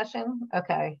further discussion.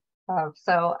 Okay.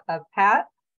 So Pat?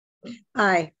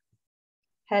 Aye.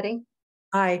 Hetty?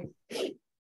 Aye.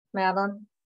 Madeline?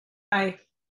 Aye.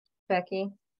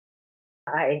 Becky?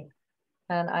 Aye.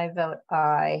 And I vote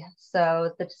aye.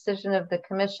 So the decision of the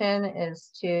commission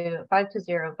is to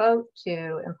 5-0 vote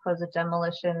to impose a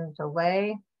demolition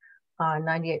delay on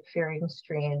 98 Fearing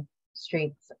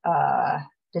Street's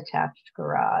detached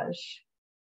garage.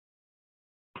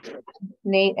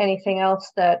 Nate, anything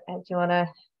else that do you want to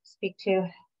speak to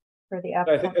for the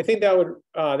applicant? I think that would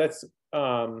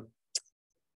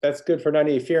that's good for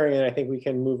 98 Fearing, and I think we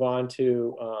can move on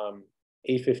to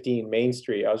 815 Main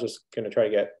Street. I was just going to try to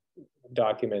get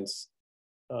documents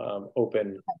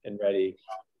open and ready,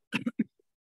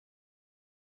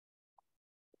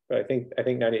 but I think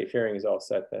 98 Fearing is all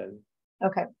set then.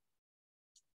 Okay.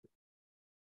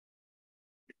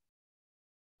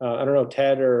 I don't know,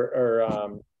 Ted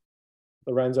or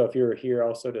Lorenzo, if you're here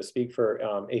also to speak for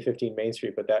 815 Main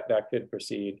Street, but that could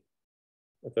proceed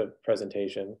with the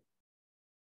presentation.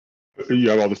 You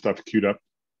have all the stuff queued up.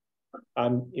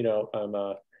 I'm doing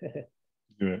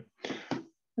it.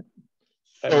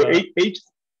 So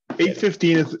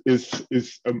 815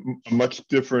 is a much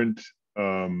different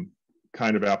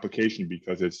kind of application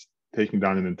because it's taking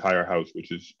down an entire house,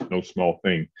 which is no small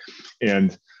thing.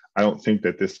 And I don't think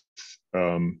that this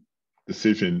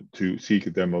decision to seek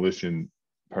a demolition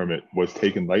permit was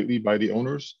taken lightly by the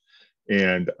owners.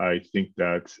 And I think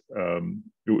that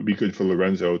it would be good for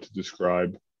Lorenzo to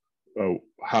describe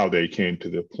how they came to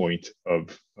the point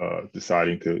of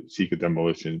deciding to seek a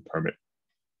demolition permit.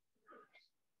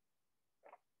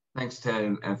 Thanks,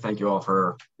 Ted, and thank you all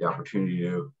for the opportunity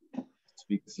to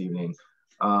speak this evening.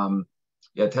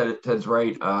 Yeah, Ted's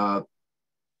right.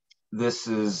 This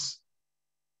is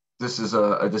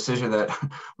a decision that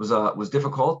was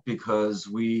difficult because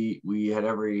we had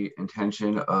every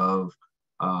intention of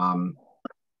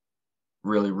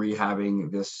really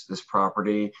rehabbing this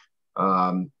property.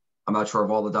 I'm not sure of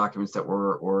all the documents that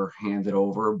were handed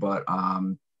over, but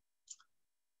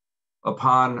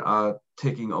upon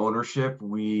taking ownership,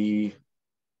 we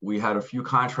had a few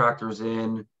contractors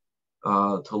in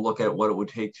to look at what it would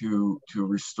take to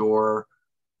restore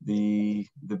the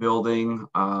building,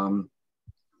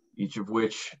 each of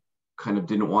which kind of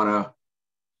didn't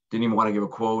even want to give a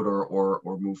quote or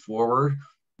move forward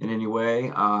in any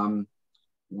way.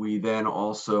 We then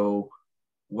also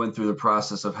went through the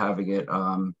process of having it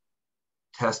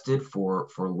tested for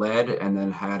lead and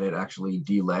then had it actually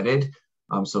de-leaded.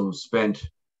 So spent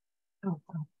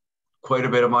quite a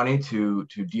bit of money to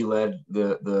de-lead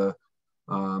the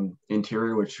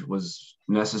interior, which was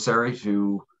necessary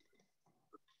to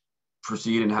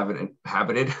proceed and have it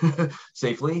inhabited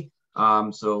safely.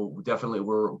 So definitely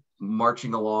we're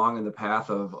marching along in the path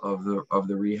of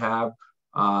the rehab.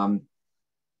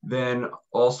 Then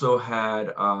also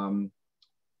had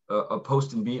a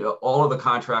post and beam. All of the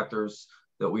contractors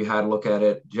that we had look at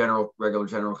it, regular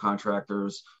general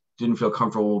contractors, didn't feel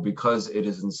comfortable because it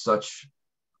is in such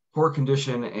poor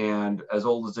condition and as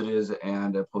old as it is,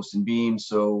 and a post and beam.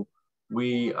 So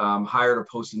we hired a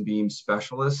post and beam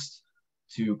specialist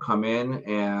to come in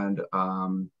and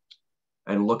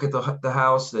look at the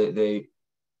house.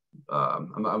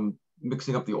 I'm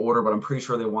mixing up the order, but I'm pretty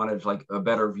sure they wanted like a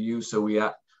better view. So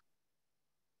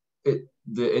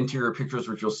the interior pictures,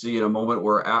 which you'll see in a moment,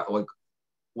 were at like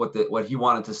what he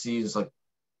wanted to see is like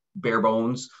bare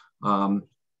bones,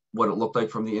 what it looked like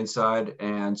from the inside.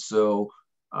 And so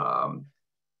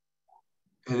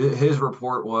his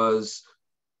report was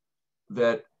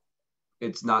that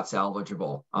it's not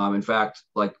salvageable. In fact,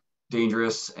 like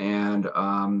dangerous. And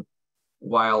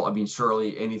while, I mean,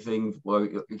 surely anything, well,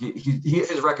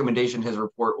 his recommendation, his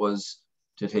report was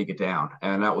to take it down.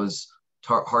 And that was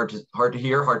hard to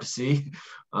hear, hard to see.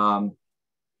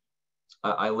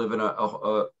 I live in a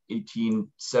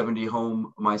 1870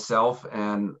 home myself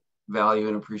and value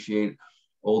and appreciate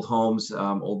old homes,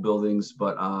 old buildings,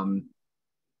 but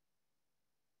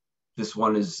this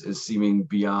one is seeming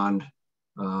beyond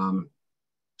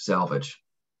salvage.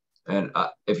 And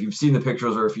if you've seen the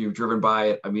pictures or if you've driven by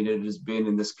it, I mean, it has been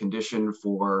in this condition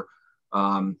for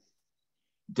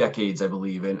decades, I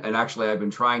believe. And actually, I've been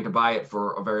trying to buy it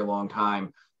for a very long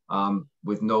time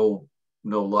with no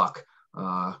luck.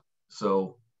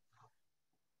 So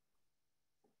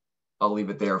I'll leave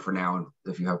it there for now. And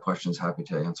if you have questions, happy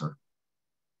to answer.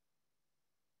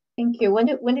 Thank you.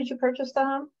 When did you purchase the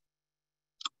home?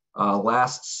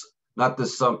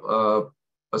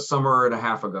 A summer and a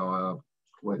half ago.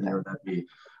 What year would that be?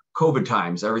 COVID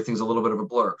times. Everything's a little bit of a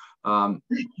blur. Right.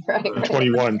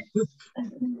 21.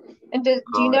 And do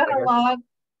you know how long?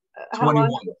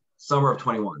 21. Summer of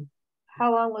 21.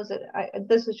 How long was it?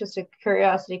 This is just a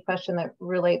curiosity question that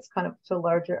relates kind of to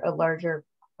a larger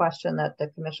question that the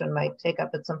commission might take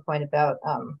up at some point about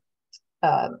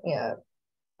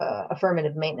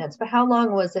affirmative maintenance. But how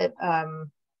long was it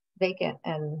vacant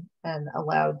and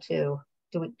allowed to?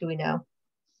 Do we know?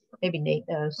 Maybe Nate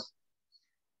knows.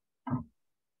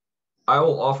 I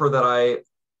will offer that I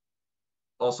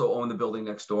also own the building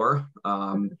next door,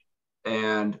 and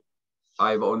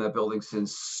I've owned that building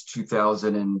since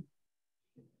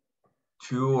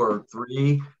 2002 or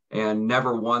 3, and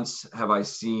never once have I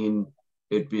seen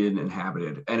it being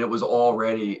inhabited. And it was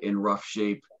already in rough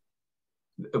shape,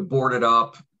 boarded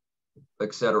up,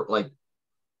 etc. Like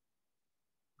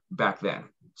back then.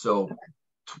 So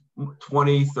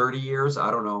 20, 30 years,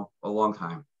 I don't know, a long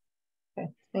time. Okay,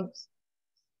 thanks.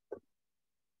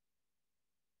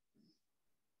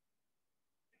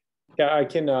 Yeah, I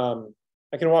can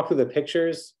walk through the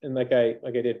pictures and like I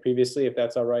did previously, if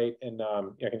that's all right. And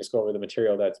I can just go over the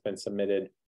material that's been submitted.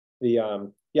 Yeah,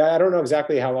 I don't know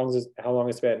exactly how long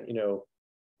it's been,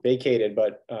 vacated,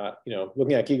 but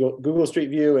looking at Google Street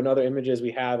View and other images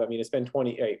we have, I mean, it's been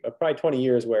probably 20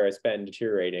 years where it's been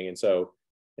deteriorating. And so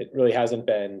it really hasn't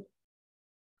been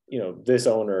this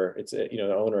owner,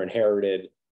 the owner inherited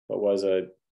what was a,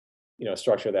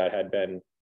 structure that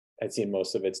had seen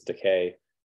most of its decay.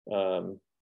 Let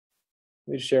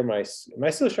me share my, am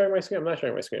I still sharing my screen? I'm not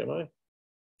sharing my screen, am I?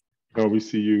 Oh, we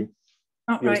see you.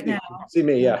 Not right now. See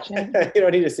me, yeah. You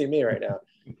don't need to see me right now.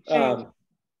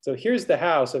 So here's the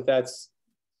house, if that's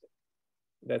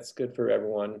good for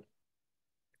everyone.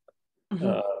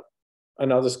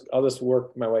 And I'll just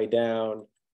work my way down.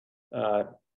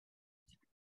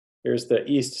 Here's the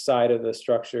east side of the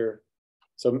structure.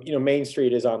 So, Main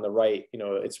Street is on the right.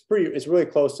 It's really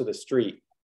close to the street.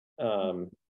 It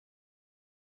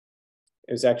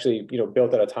was actually,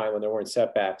 built at a time when there weren't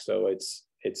setbacks. So it's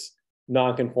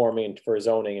non-conforming for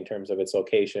zoning in terms of its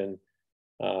location,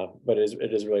 but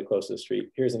it is really close to the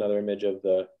street. Here's another image of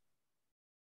the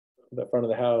front of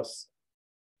the house.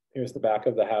 Here's the back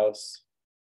of the house.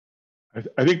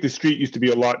 I think the street used to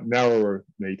be a lot narrower,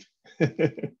 Nate.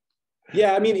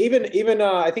 Yeah, I mean, even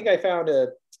I think I found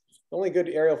the only good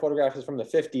aerial photograph is from the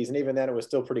 50s, and even then it was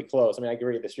still pretty close. I mean, I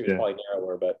agree the street was probably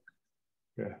narrower, but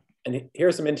yeah. And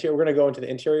here's some interior. We're going to go into the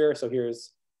interior. So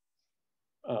here's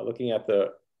looking at the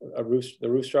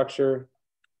roof structure.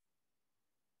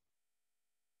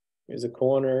 Here's a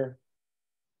corner.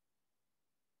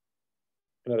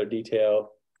 Another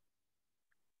detail.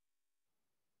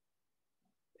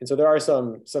 And so there are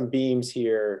some beams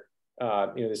here.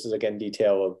 This is again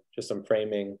detail of just some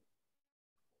framing.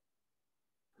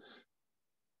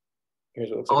 Here's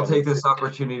what it looks like. I'll take this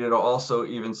opportunity to also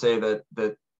even say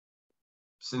that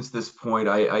since this point,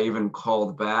 I even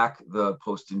called back the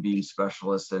post and beam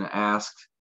specialist and asked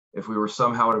if we were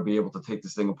somehow to be able to take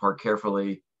this thing apart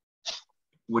carefully,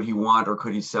 would he want or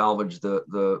could he salvage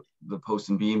the posts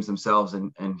and beams themselves?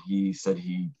 And he said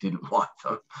he didn't want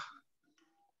them.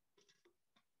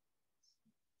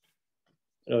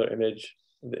 Another image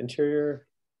of the interior.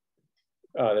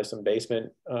 There's some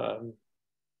basement,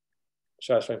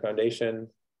 shot stone foundation.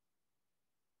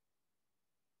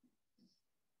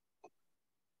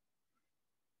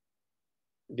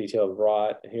 Detail of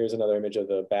rot. Here's another image of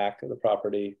the back of the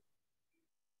property.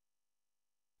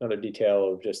 Another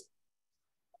detail of just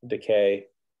decay.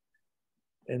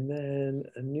 And then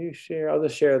a new share. I'll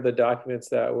just share the documents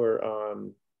that were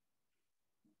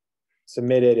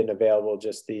submitted and available.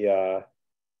 Just the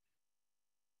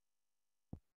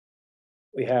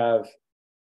we have,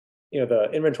 the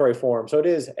inventory form. So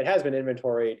it has been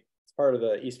inventoried. It's part of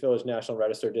the East Village National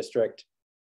Register District.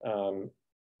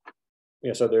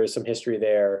 So there is some history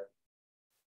there.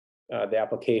 The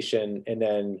application, and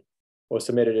then what was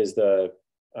submitted is the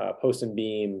post and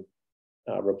beam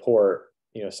report,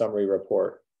 summary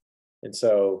report. And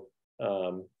so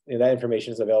that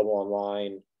information is available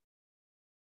online.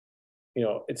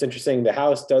 It's interesting. The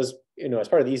house does, as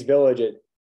part of the East Village,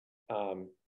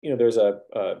 there's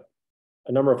a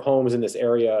number of homes in this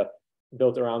area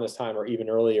built around this time or even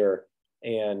earlier.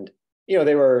 And,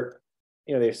 they were,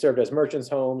 they served as merchants'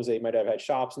 homes. They might have had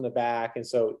shops in the back. And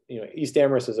so, East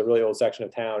Amherst is a really old section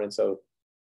of town. And so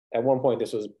at one point,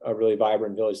 this was a really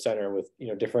vibrant village center with,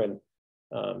 different,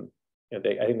 I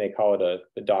think they call it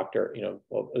the doctor,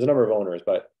 well, there's a number of owners,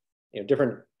 but,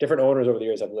 different owners over the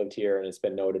years have lived here, and it's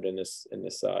been noted in this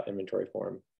inventory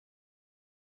form.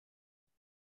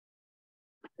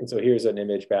 And so here's an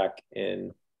image back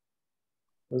in,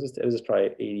 it was probably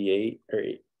 88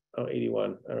 or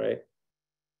 81, all right.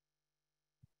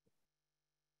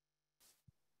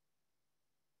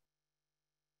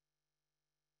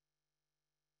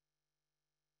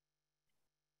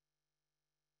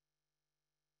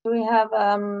 Do we have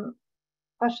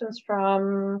questions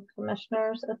from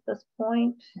commissioners at this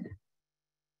point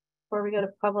before we go to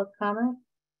public comment?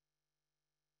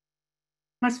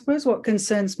 I suppose what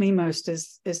concerns me most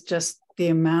is just the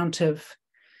amount of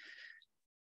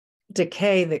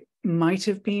decay that might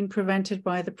have been prevented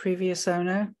by the previous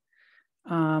owner,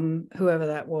 whoever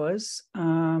that was.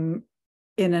 And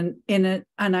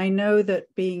I know that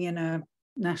being in a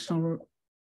National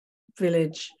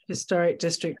Village Historic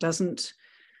District doesn't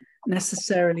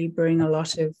necessarily bring a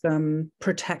lot of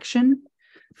protection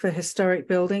for historic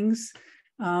buildings,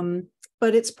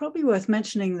 but it's probably worth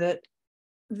mentioning that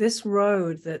this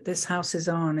road that this house is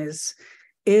on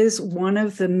is one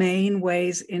of the main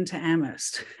ways into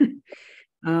Amherst,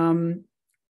 from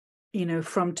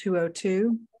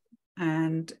 202.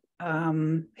 And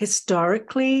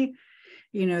historically,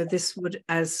 this would,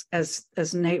 as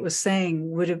Nate was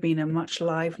saying, would have been a much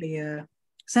livelier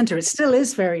center. It still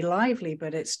is very lively,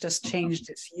 but it's just changed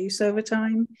its use over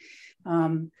time.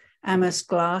 Amherst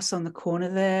Glass on the corner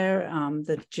there,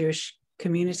 the Jewish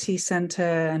Community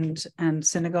Center and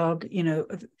synagogue,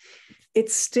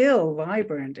 it's still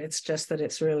vibrant. It's just that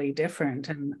it's really different.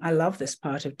 And I love this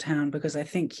part of town because I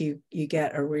think you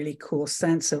get a really cool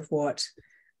sense of what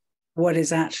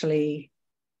is actually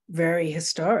very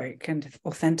historic and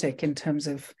authentic in terms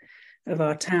of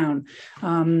our town.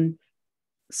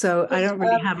 So I don't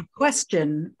really have a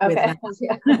question. Okay.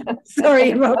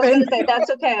 Sorry, Robin. That's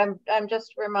okay. I'm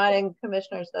just reminding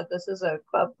commissioners that this is a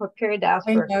period to ask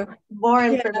for more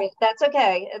information. Yeah. That's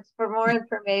okay. It's for more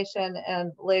information,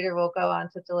 and later we'll go on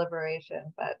to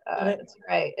deliberation. But it's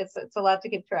right. It's a lot to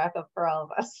keep track of for all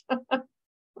of us.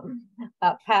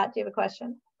 Pat, do you have a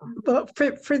question? Well,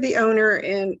 for the owner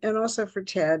and also for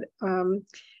Ted,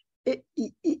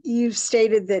 you've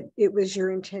stated that it was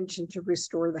your intention to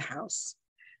restore the house.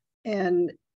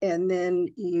 And then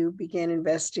you began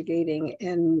investigating,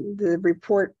 and the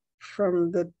report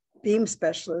from the beam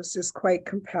specialist is quite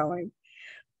compelling.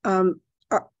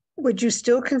 Would you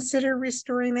still consider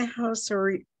restoring the house,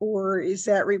 or is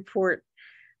that report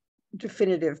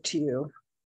definitive to you?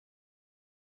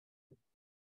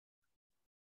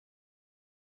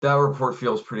 That report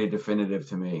feels pretty definitive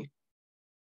to me.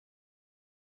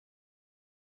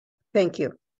 Thank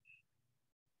you.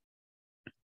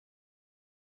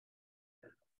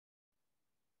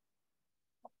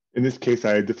 In this case,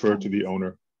 I defer to the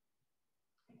owner.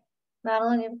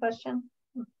 Madeline, you have a question?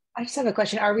 I just have a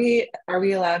question. Are we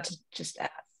allowed to just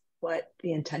ask what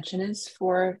the intention is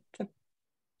for the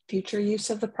future use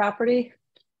of the property?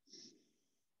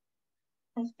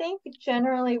 I think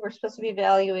generally we're supposed to be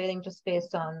evaluating just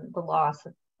based on the loss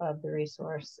of the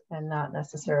resource and not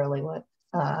necessarily what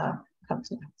comes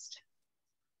next.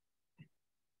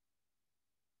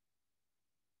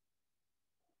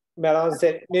 Madeline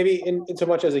said maybe in so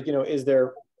much as, like, you know, is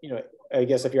there, you know, I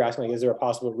guess if you're asking, like, is there a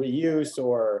possible reuse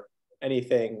or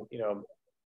anything, you know,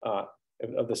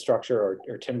 of the structure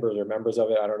or timbers or members of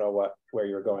it? I don't know where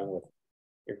you're going with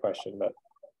your question, but.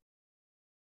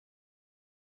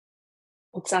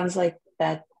 It sounds like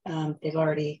that they've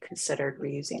already considered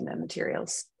reusing the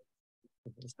materials.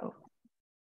 So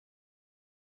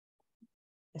I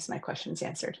guess my question's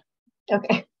answered.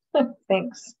 Okay,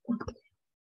 thanks.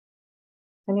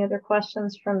 Any other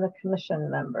questions from the commission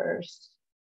members?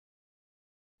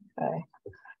 Okay.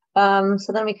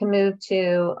 So then we can move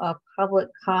to a public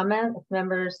comment. If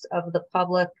members of the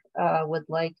public would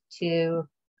like to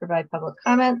provide public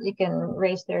comment, you can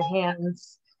raise their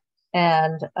hands,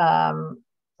 and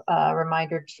a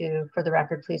reminder to, for the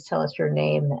record, please tell us your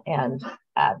name and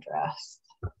address.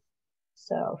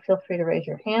 So feel free to raise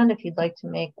your hand if you'd like to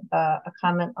make a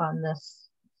comment on this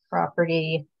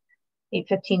property,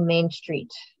 815 Main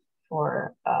Street,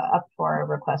 for up for a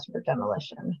request for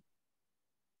demolition.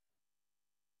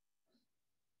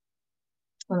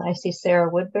 And I see Sarah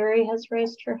Woodbury has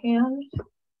raised her hand.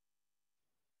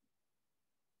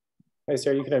 Hi,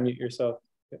 Sarah, you can unmute yourself.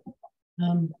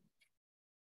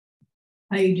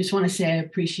 I just want to say I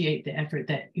appreciate the effort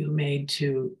that you made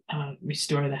to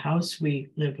restore the house. We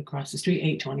live across the street,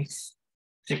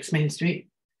 826 Main Street.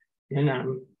 And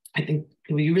I think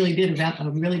we really did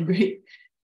a really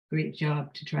great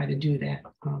job to try to do that.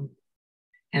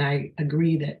 And I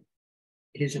agree that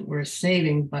it isn't worth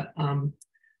saving, but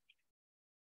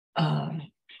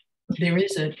there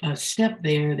is a step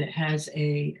there that has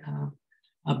a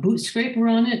boot scraper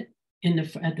on it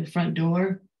at the front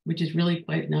door, which is really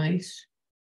quite nice.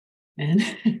 And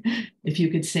if you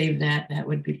could save that, that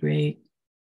would be great.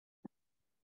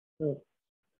 This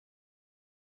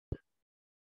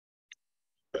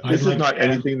is not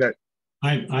anything that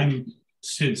I'm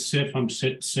Sid Siff. I'm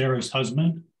Sarah's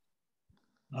husband.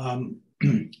 I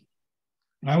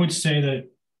would say that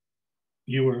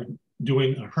you were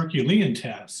doing a Herculean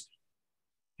task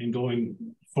in going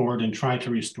forward and trying to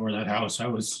restore that house. I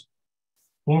was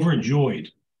overjoyed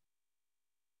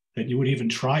that you would even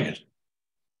try it.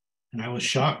 And I was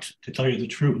shocked, to tell you the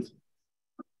truth.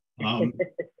 I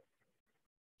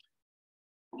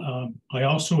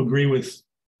also agree with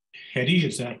Hetty.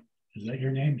 Is that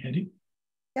your name, Hetty?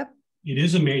 Yep. It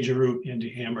is a major route into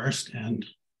Amherst, and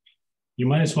you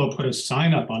might as well put a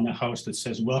sign up on the house that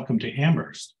says "Welcome to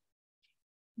Amherst."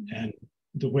 And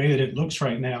the way that it looks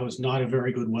right now is not a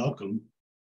very good welcome.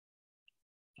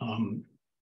 The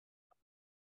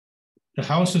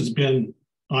house has been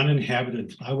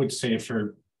uninhabited, I would say,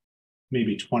 for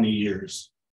maybe 20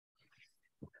 years.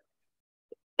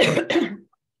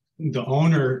 The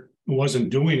owner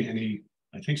wasn't doing any.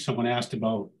 I think someone asked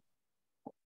about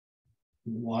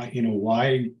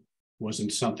why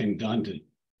wasn't something done to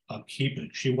upkeep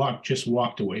it. She just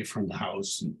walked away from the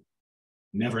house and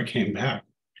never came back.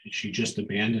 She just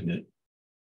abandoned it.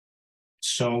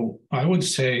 So I would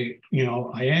say,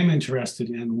 I am interested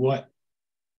in what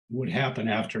would happen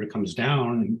after it comes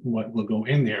down and what will go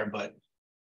in there, but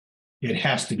it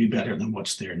has to be better than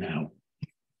what's there now,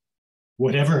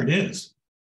 whatever it is.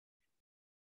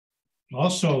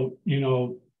 Also, you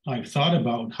know, I've thought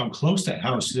about how close that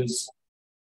house is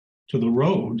to the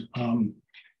road. The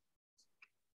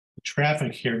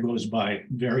traffic here goes by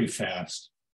very fast.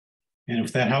 And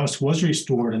if that house was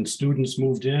restored and students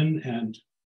moved in and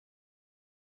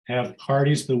have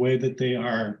parties the way that they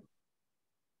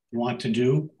want to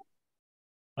do,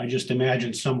 I just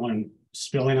imagine someone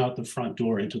spilling out the front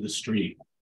door into the street.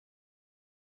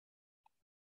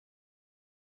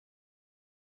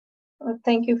 Well,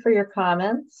 thank you for your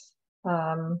comments.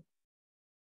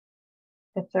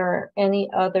 If there are any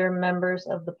other members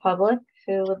of the public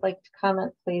who would like to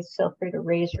comment, please feel free to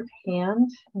raise your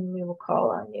hand and we will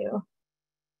call on you.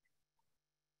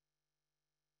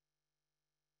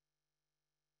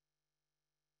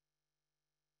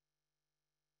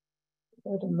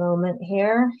 Wait a moment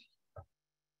here.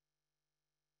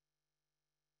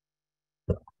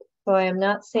 So I am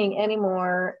not seeing any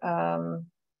more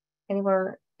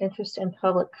interest in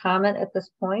public comment at this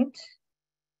point.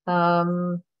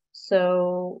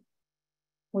 So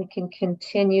we can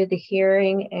continue the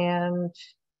hearing and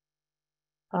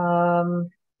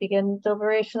begin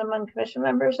deliberation among commission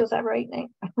members. Is that right,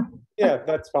 Nate? Yeah,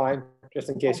 that's fine. Just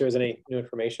in case there was any new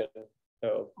information.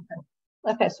 So.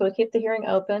 Okay, so we'll keep the hearing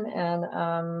open, and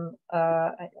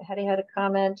Hetty had a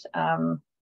comment.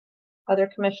 Other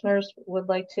commissioners would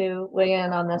like to weigh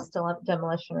in on this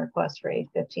demolition request for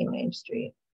 815 Main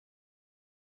Street.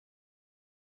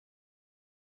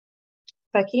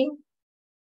 Becky?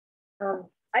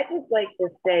 I'd just like to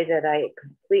say that I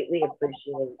completely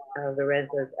appreciate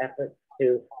Lorenzo's efforts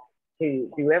to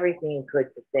do everything he could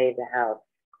to save the house.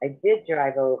 I did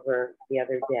drive over the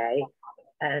other day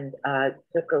and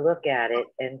took a look at it,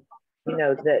 and you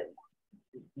know,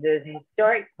 the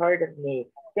historic part of me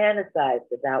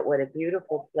fantasized about what a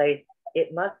beautiful place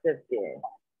it must have been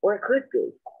or could be.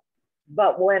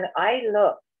 But when I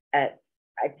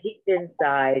peeked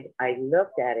inside, I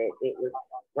looked at it, it was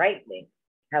frightening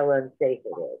how unsafe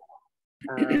it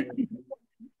is.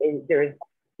 There's,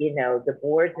 you know, the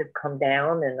boards have come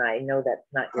down, and I know that's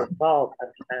not your fault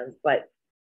sometimes, but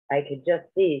I could just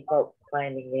see folks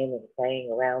climbing in and playing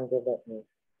around with it. And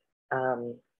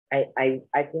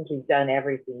I think you've done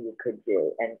everything you could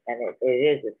do, and it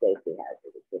is a safety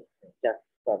hazard. It's just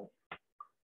from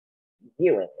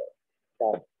viewing it.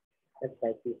 So that's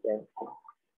my 2 cents.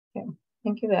 Okay.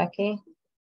 Thank you, Becky.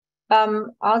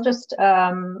 I'll just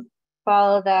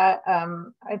follow that.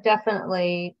 I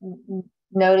definitely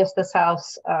noticed this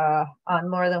house on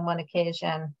more than one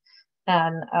occasion.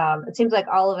 And it seems like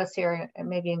all of us here,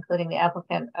 maybe including the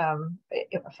applicant,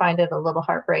 find it a little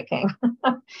heartbreaking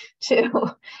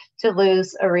to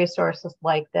lose a resource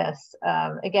like this.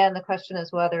 Again, the question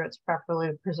is whether it's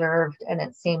properly preserved, and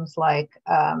it seems like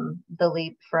the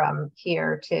leap from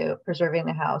here to preserving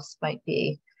the house might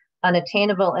be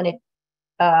unattainable. And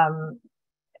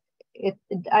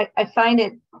I find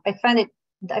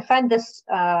this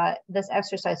this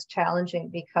exercise challenging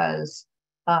because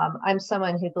I'm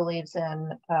someone who believes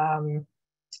in,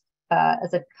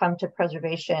 as it comes to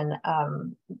preservation,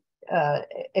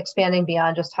 expanding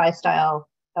beyond just high style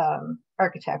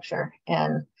architecture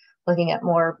and looking at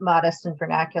more modest and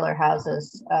vernacular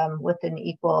houses with an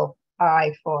equal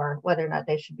eye for whether or not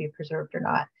they should be preserved or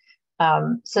not.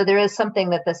 So there is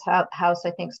something that this house,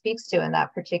 I think, speaks to in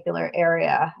that particular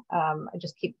area. I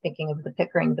just keep thinking of the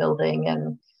Pickering building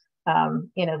and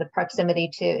you know, the proximity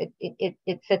to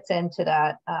it fits into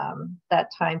that that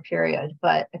time period.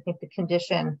 But I think the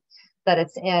condition that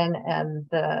it's in and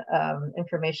the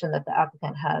information that the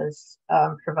applicant has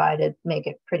provided make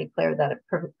it pretty clear that a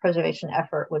preservation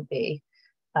effort would be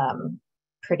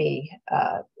pretty.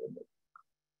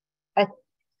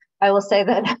 I will say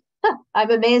that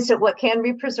I'm amazed at what can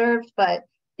be preserved, but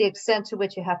the extent to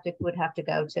which you would have to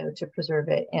go to preserve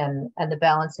it and the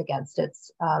balance against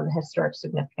its historic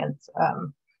significance,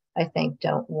 I think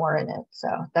don't warrant it. So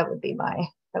that would be my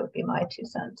 2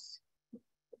 cents.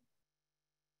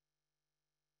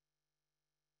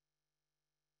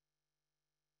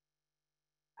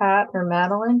 Pat or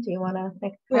Madeline, do you want to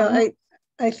make a comment? Well,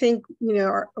 I think, you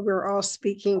know, we're all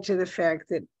speaking to the fact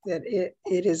that it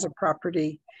is a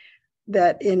property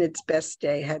that in its best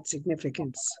day had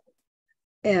significance.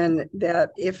 And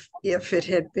that if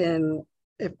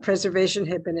preservation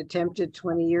had been attempted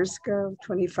 20 years ago,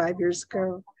 25 years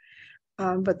ago,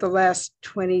 but the last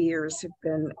 20 years have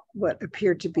been what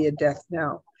appeared to be a death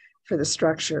knell for the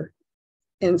structure.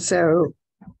 And so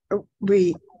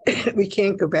we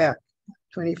can't go back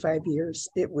 25 years.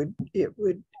 It would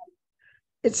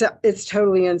it's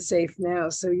totally unsafe now.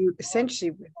 So you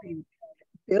essentially would be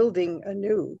building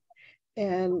anew,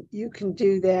 and you can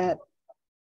do that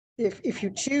if you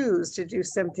choose to do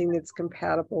something that's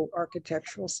compatible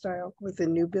architectural style with a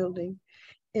new building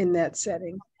in that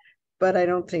setting. But I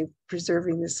don't think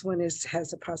preserving this one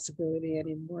has a possibility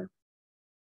anymore.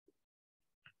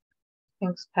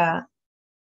 Thanks, Pat.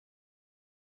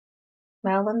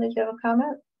 Madeline, did you have a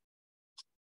comment?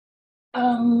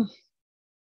 I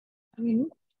mean,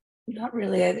 not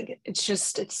really. I think it's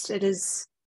just, it is,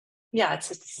 yeah,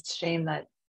 it's a shame that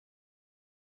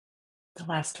the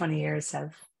last 20 years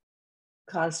have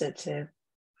caused it to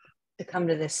come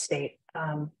to this state.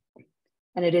 And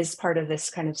it is part of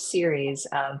this kind of series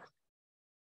of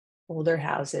older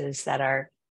houses that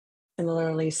are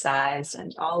similarly sized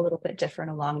and all a little bit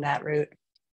different along that route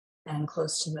and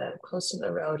close to the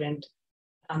road. And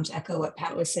to echo what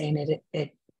Pat was saying,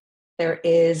 there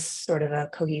is sort of a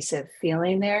cohesive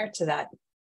feeling there to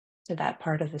that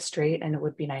part of the street, and it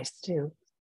would be nice to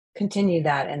continue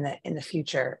that in the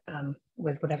future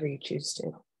with whatever you choose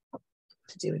to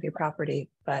do with your property.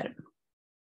 But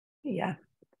yeah, I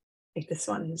think this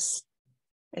one is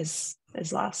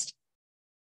lost.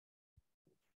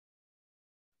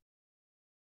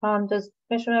 Does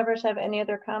Commission members have any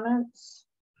other comments?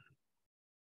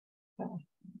 Okay.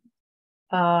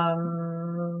 I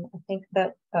think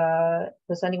that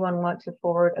does anyone want to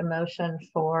forward a motion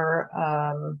for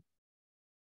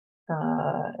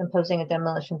imposing a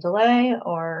demolition delay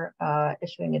or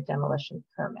issuing a demolition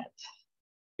permit?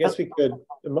 Yes, we could.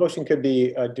 The motion could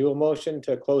be a dual motion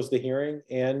to close the hearing,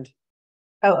 and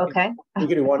okay. We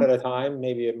could do one at a time.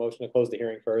 Maybe a motion to close the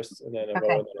hearing first, and then a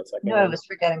vote in a second. No, I was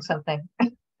forgetting something.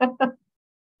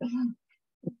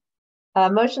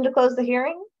 Motion to close the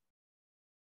hearing.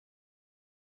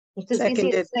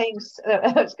 Seconded. I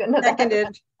was going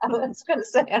to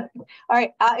say. All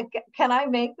right. Can I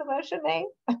make the motion, Nate?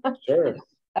 Sure.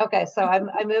 Okay. So I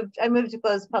moved to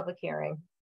close the public hearing.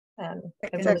 And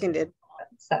seconded.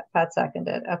 Pat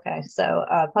seconded. Okay. So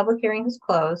public hearing is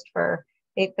closed for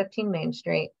 815 Main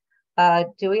Street.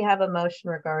 Do we have a motion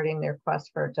regarding the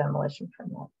request for a demolition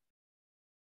permit?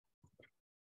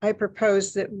 I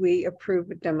propose that we approve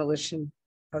a demolition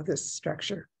of this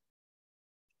structure.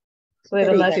 So we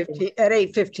have at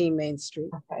 815 Main Street.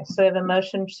 Okay, so we have a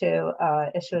motion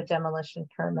to issue a demolition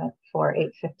permit for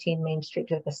 815 Main Street.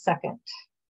 Do we have a second?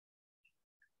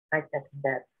 I second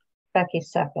that. Becky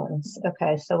seconds.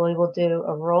 Okay, so we will do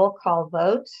a roll call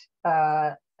vote.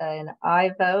 An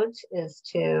aye vote is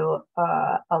to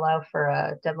allow for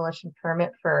a demolition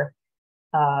permit for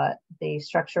the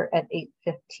structure at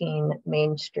 815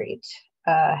 Main Street.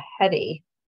 Hetty.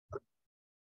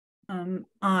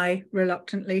 Aye,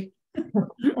 reluctantly.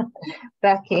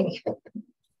 Becky.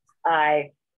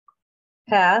 Aye.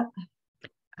 Pat.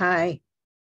 Aye.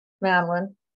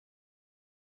 Madeline.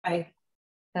 Aye.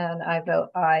 And I vote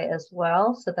aye as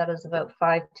well. So that is a vote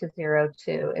 5-0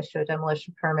 to issue a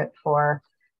demolition permit for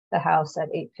the house at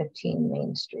 815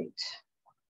 Main Street.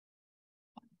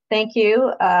 Thank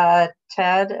you,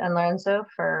 Ted and Lorenzo,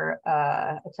 for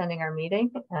attending our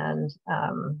meeting, and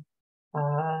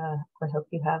I hope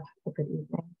you have a good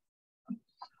evening.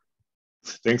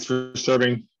 Thanks for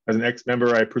serving as an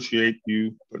ex-member. I appreciate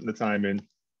you putting the time in.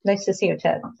 Nice to see you,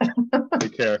 Ted.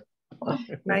 Take care.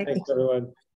 Right. Thanks,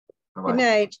 everyone. Bye-bye. Good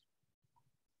night.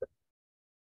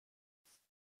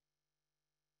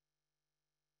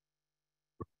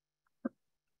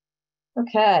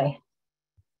 Okay.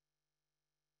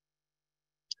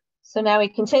 So now we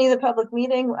continue the public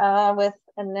meeting with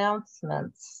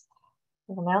announcements.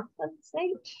 Announcements,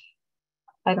 Nate?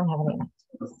 I don't have any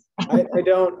announcements. I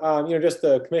don't, just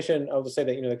the commission, I'll just say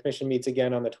that, the commission meets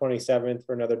again on the 27th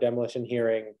for another demolition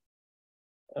hearing.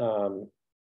 That's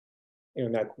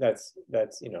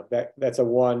a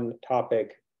one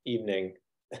topic evening.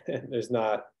 There's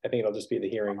not, I think it'll just be the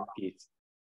hearing piece.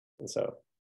 And so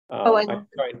I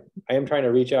am trying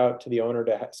to reach out to the owner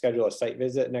to schedule a site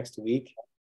visit next week.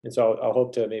 And so I'll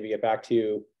hope to maybe get back to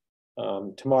you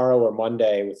tomorrow or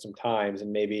Monday with some times,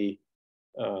 and maybe,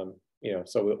 so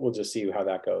we'll just see how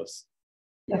that goes.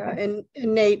 Yeah, and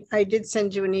Nate, I did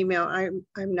send you an email. I'm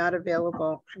not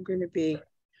available. I'm going to be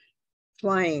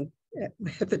flying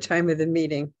at the time of the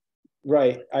meeting.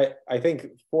 Right. I think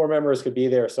 4 members could be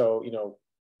there. So,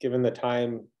 given the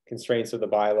time constraints of the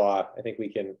bylaw, I think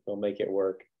we'll make it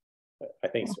work. I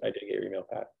think I did get your email,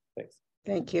 Pat. Thanks.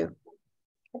 Thank you.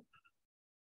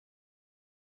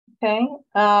 Okay.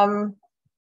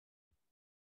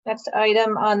 Next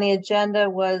item on the agenda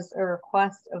was a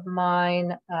request of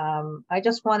mine. I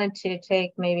just wanted to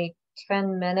take maybe 5 to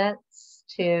 10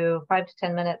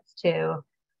 minutes to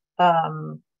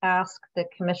ask the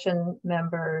commission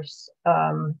members,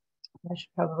 I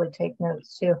should probably take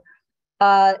notes too,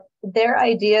 their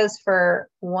ideas for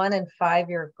 1 and 5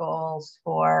 year goals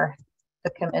for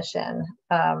the commission.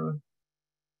 I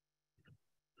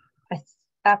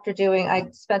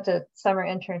spent a summer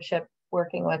internship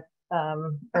working with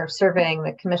or surveying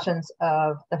the commissions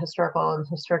of the historical and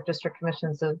historic district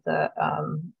commissions of the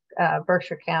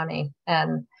Berkshire County,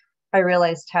 and I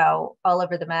realized how all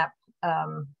over the map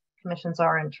commissions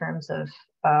are in terms of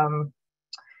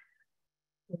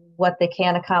what they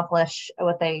can accomplish,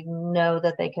 what they know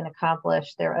that they can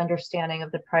accomplish, their understanding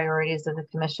of the priorities of the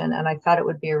commission. And I thought it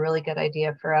would be a really good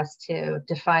idea for us to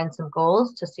define some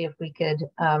goals to see if we could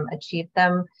achieve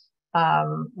them.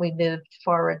 We moved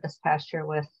forward this past year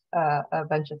with a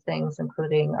bunch of things,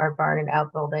 including our barn and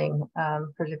outbuilding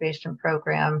preservation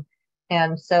program.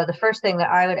 And so the first thing that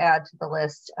I would add to the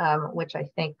list, which I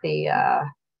think the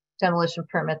demolition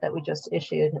permit that we just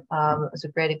issued is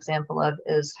a great example of,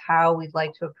 is how we'd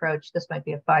like to approach, this might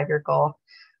be a 5-year goal,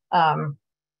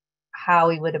 how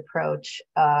we would approach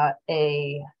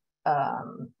a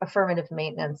affirmative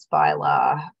maintenance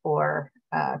bylaw or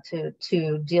to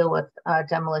deal with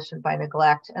demolition by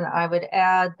neglect. And I would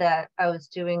add that I'm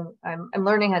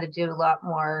learning how to do a lot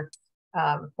more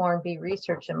Form B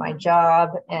research in my job,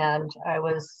 and I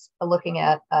was looking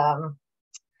at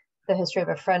the history of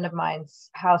a friend of mine's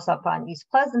house up on East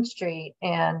Pleasant Street,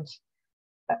 and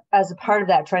as a part of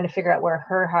that, trying to figure out where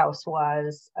her house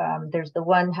was. There's the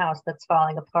one house that's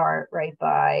falling apart right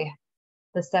by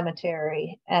the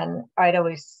cemetery, and I'd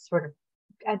always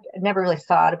I never really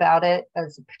thought about it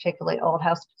as a particularly old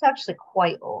house. It's actually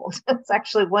quite old. It's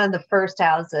actually one of the first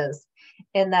houses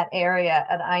in that area,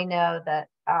 and I know that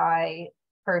I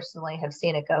personally have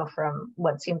seen it go from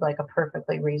what seemed like a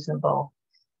perfectly reasonable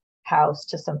house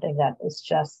to something that is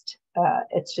just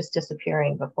it's just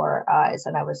disappearing before our eyes.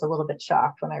 And I was a little bit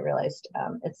shocked when I realized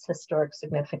its historic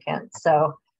significance.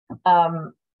 So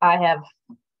I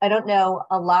don't know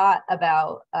a lot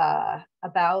about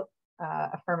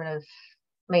affirmative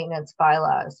maintenance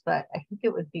bylaws, but I think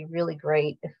it would be really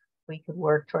great if we could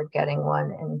work toward getting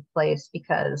one in place,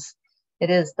 because it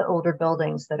is the older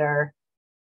buildings that are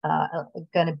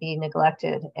going to be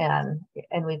neglected, and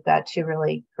we've got 2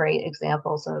 really great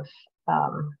examples of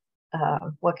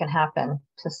what can happen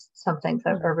to some things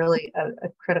that are really a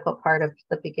critical part of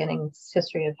the beginning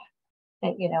history of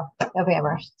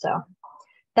Amherst. So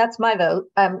that's my vote,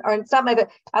 or it's not my vote.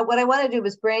 What I want to do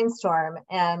was brainstorm,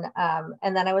 and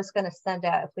then I was going to send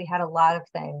out, if we had a lot of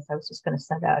things, I could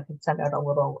send out a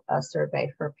little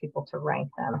survey for people to rank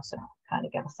them, so kind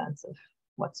of get a sense of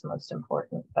what's most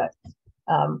important. But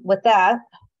with that,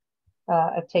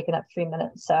 I've taken up 3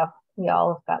 minutes, so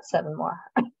y'all have got 7 more.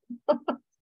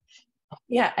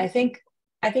 Yeah, I think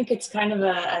it's kind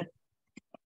of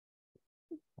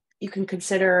you can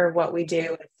consider what we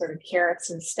do as sort of carrots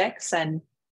and sticks, and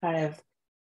kind of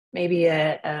maybe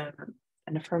an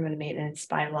affirmative maintenance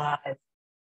bylaw,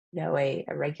 a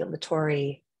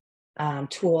regulatory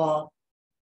tool,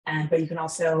 but you can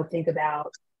also think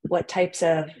about what types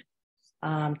of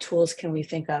tools can we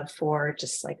think of for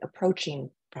just like approaching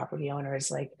property owners,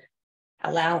 like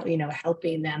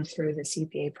helping them through the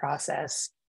CPA process,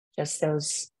 just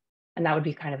those, and that would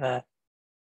be kind of a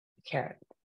carrot.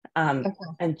 Okay.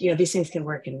 And these things can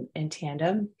work in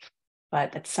tandem,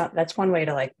 but that's one way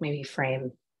to like maybe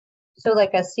frame. So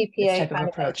like a CPA kind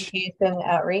of education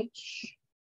outreach.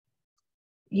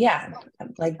 Yeah,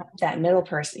 like that middle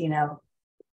person,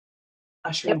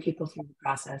 ushering people through the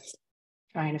process,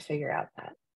 trying to figure out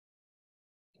that.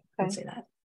 Okay. I'd say that.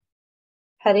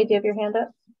 Patty, do you have your hand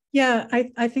up? Yeah,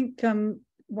 I think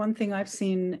one thing I've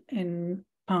seen in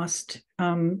past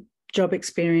job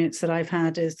experience that I've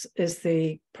had is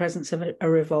the presence of a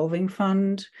revolving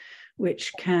fund,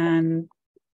 which can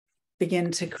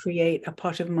begin to create a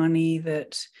pot of money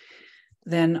that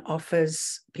then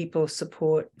offers people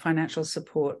financial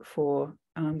support for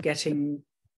getting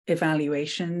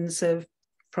evaluations of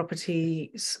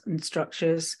properties and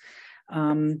structures.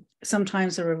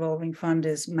 Sometimes a revolving fund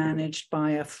is managed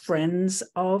by a friends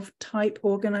of type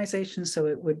organization,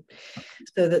 so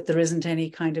that there isn't any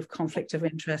kind of conflict of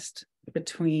interest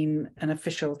between an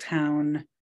official town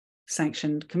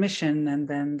sanctioned commission and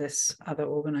then this other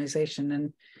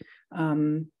organization.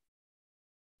 And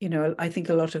I think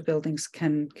a lot of buildings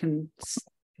can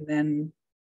then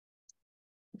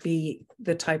be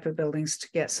the type of buildings to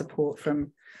get support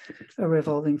from a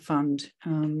revolving fund.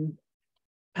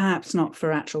 Perhaps not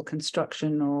for actual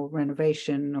construction or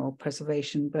renovation or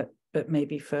preservation, but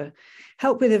maybe for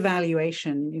help with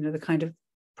evaluation, the kind of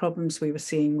problems we were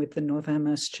seeing with the North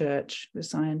Amherst Church, the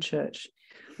Zion Church,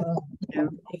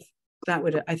 That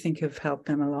would, I think, have helped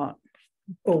them a lot,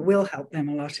 or will help them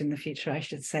a lot in the future, I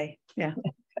should say. Yeah.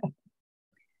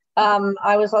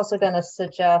 I was also going to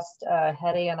suggest,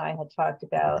 Hetty and I had talked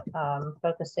about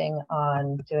focusing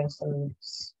on doing some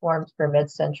forms for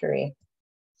mid-century,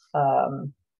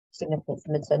 significant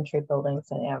mid-century buildings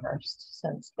in Amherst,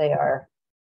 since they are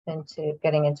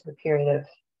getting into the period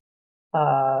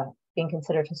of being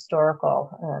considered historical.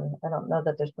 And I don't know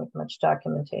that there's much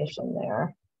documentation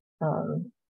there.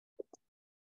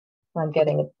 I'm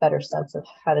getting a better sense of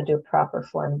how to do a proper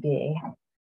Form B.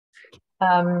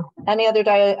 Any other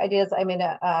ideas? I mean,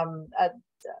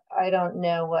 I don't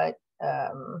know what,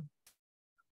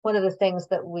 one of the things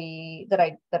that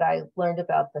I learned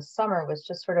about this summer was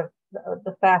just sort of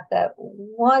the fact that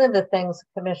one of the things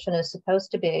the commission is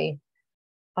supposed to be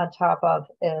on top of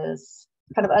is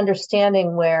kind of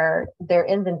understanding where their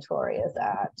inventory is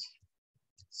at.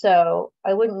 So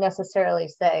I wouldn't necessarily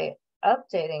say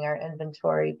updating our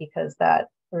inventory, because that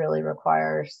really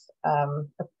requires a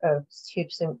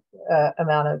huge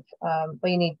amount of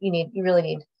well, you really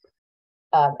need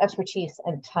expertise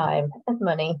and time and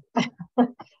money.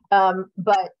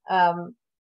 But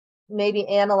maybe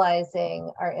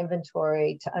analyzing our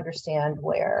inventory to understand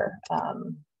where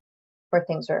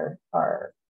things are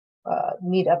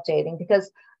need updating,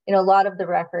 because a lot of the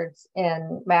records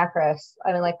in Macris,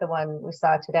 I mean, like the one we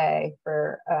saw today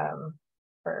for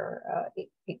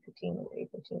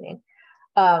 815,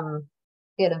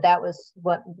 that was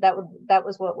what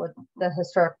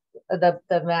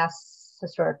the Mass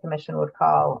Historic Commission would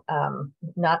call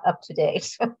not up to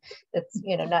date. It's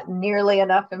not nearly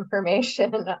enough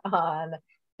information on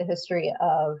the history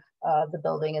of the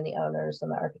building and the owners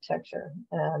and the architecture,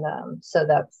 and so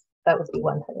that would be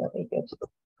one thing that we could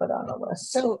put on the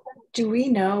list. So do we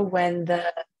know when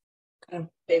the kind of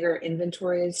bigger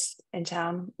inventories in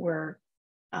town were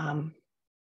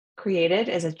created?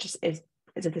 Is it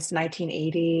this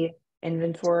 1980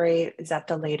 inventory? Is that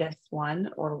the latest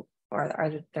one, or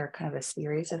are there kind of a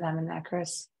series of them in that,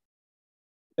 Chris?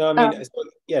 No, I mean,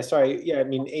 yeah, sorry. Yeah, I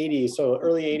mean, 80, so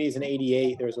early 80s and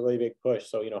 88, there was a really big push.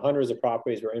 So, hundreds of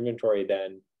properties were inventoried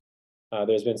then.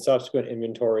 There's been subsequent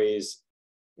inventories,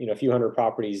 a few hundred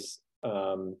properties,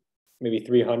 maybe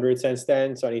 300 since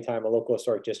then. So anytime a local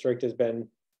historic district has been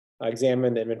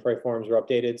examined, the inventory forms were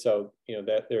updated. So,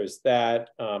 that there's that.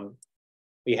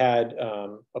 We had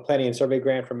a planning and survey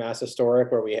grant from Mass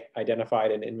Historic where we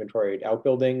identified and inventoried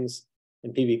outbuildings,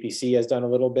 and PVPC has done a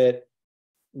little bit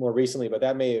more recently, but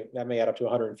that may add up to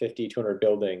 150, 200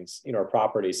 buildings, or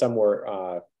properties. Some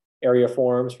were area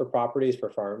forms for properties for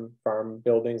farm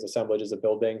buildings, assemblages of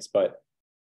buildings, but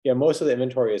yeah, most of the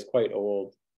inventory is quite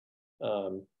old. I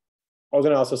was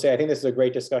going to also say, I think this is a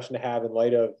great discussion to have in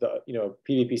light of the,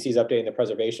 PVPC's updating the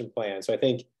preservation plan. So I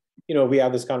think, we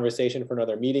have this conversation for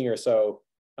another meeting or so,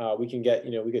 we can get,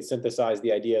 we could synthesize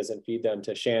the ideas and feed them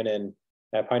to Shannon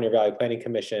at Pioneer Valley Planning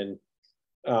Commission.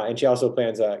 And she also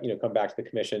plans come back to the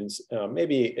commissions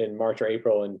maybe in March or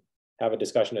April and have a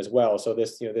discussion as well. So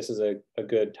this, this is a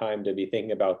good time to be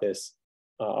thinking about this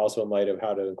also in light of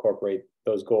how to incorporate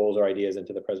those goals or ideas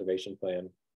into the preservation plan.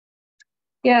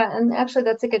 Yeah, and actually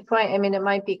that's a good point. I mean, it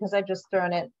might be because I've just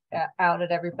thrown it out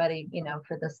at everybody,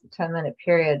 for this 10-minute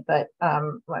period, but I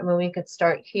mean, we could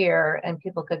start here and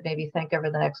people could maybe think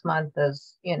over the next month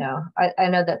as, I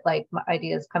know that like my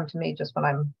ideas come to me just when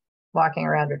I'm walking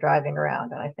around or driving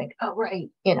around and I think, oh, right,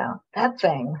 that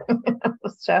thing.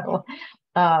 So,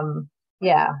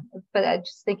 yeah, but I'm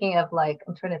just thinking of like,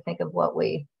 I'm trying to think of what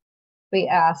we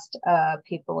asked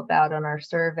people about on our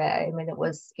survey. I mean, it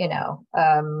was,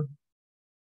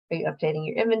 are you updating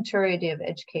your inventory? Do you have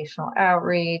educational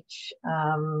outreach?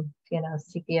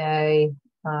 CPA?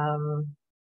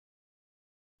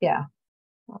 Yeah.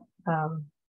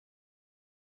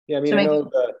 Yeah, I mean, so I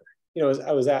know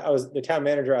the town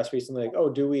manager asked recently, like, oh,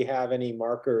 do we have any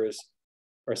markers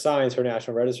or signs for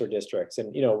National Register districts?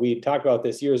 And we talked about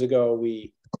this years ago.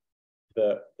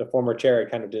 The former chair had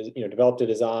kind of developed a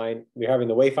design. We're having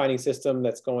the wayfinding system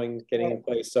that's getting in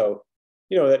place. So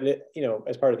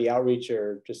as part of the outreach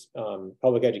or just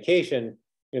public education,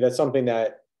 that's something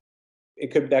that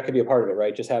that could be a part of it,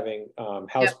 right? Just having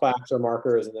house plaques or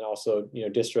markers, and then also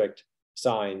district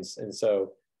signs. And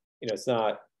so it's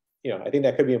not, I think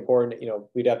that could be important.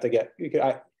 We'd have to get. It's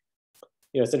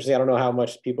interesting. I don't know how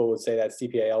much people would say that's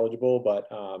CPA eligible, but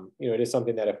it is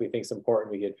something that if we think is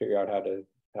important, we could figure out how to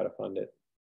fund it.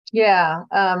 Yeah,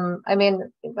 I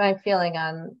mean, my feeling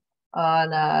on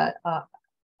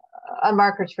on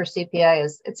markers for CPA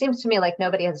is, it seems to me like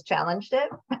nobody has challenged it.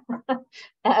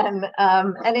 And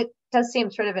it does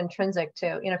seem sort of intrinsic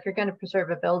to, you know, if you're going to preserve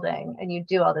a building and you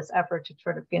do all this effort to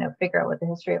sort of, you know, figure out what the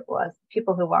history of it was,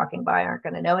 people who are walking by aren't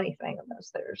going to know anything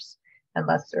unless there's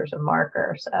a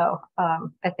marker. So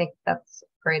I think that's a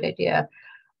great idea.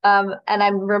 And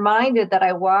I'm reminded that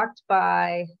I walked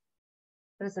by,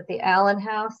 what is it, the Allen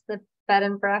House, the bed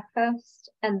and breakfast,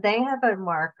 and they have a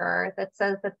marker that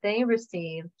says that they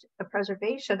received a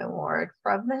preservation award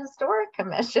from the Historic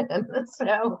Commission.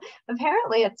 So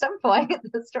apparently at some point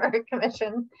the Historic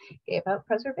Commission gave out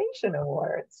preservation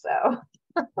awards. So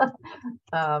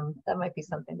that might be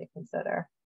something to consider.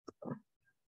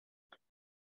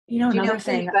 You know, another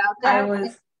thing about that?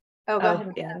 Go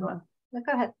ahead. Yeah, no,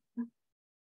 go ahead.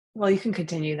 Well, you can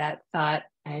continue that thought.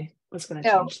 I was going to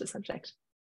change the subject.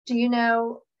 Do you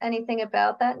know anything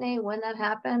about that, Nate, when that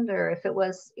happened, or if it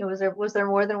was, was there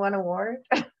more than one award?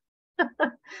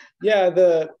 Yeah,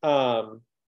 the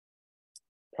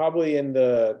probably in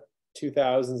the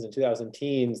 2000s and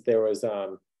 2010s, there was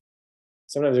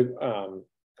sometimes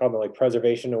called them like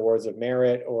preservation awards of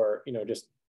merit, or, you know, just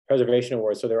preservation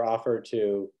awards. So they're offered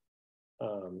to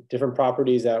different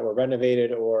properties that were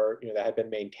renovated or, you know, that had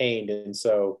been maintained. And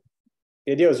so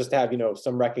the idea was just to have, you know,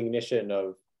 some recognition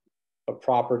of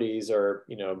properties or,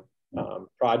 you know,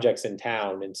 projects in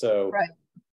town. And so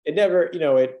it never, you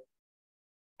know,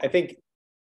 I think,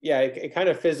 yeah, it kind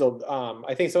of fizzled.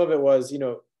 I think some of it was, you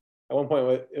know, at one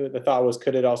point the thought was,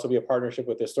 could it also be a partnership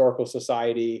with the Historical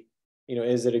Society? You know,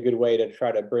 is it a good way to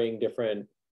try to bring different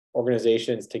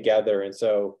organizations together? And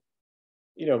so,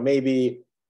 you know, maybe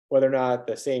whether or not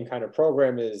the same kind of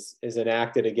program is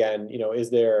enacted again, you know, is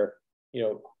there, you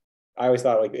know, I always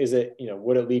thought, like, is it, you know,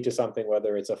 would it lead to something,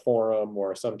 whether it's a forum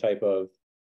or some type of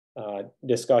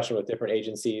discussion with different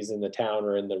agencies in the town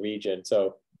or in the region?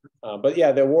 So, but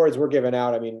yeah, the awards were given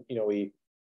out. I mean, you know, the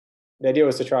idea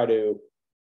was to try to,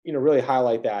 you know, really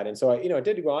highlight that. And so, you know, it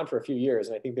did go on for a few years.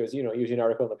 And I think there's, you know, usually an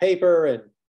article in the paper,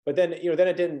 but then, you know, then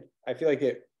it didn't, I feel like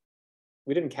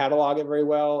we didn't catalog it very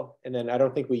well. And then I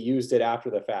don't think we used it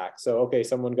after the fact. So, okay,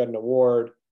 someone got an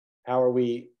award. How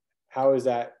is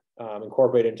that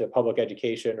incorporated into public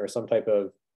education or some type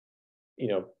of, you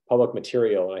know, public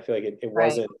material? And I feel like it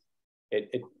wasn't,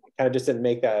 it kind of just didn't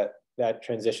make that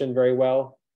transition very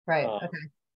well. Right. Okay.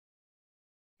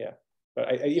 Yeah. But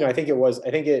I think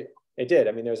it did.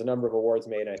 I mean, there's a number of awards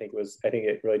made, and I think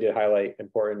it really did highlight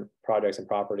important projects and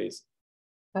properties.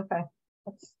 Okay.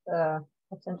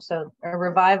 So a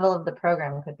revival of the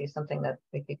program could be something that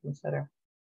we could consider.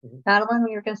 Madeline, what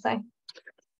you were going to say?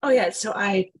 Oh yeah. So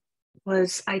I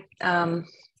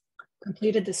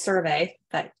completed the survey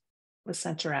that was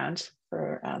sent around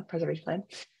for preservation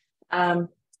plan.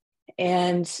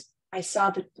 And I saw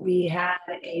that we had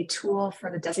a tool for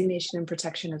the designation and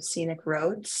protection of scenic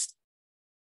roads,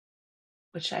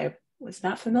 which I was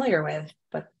not familiar with,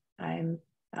 but I'm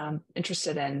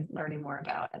interested in learning more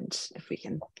about, and if we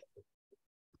can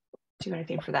do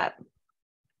anything for that.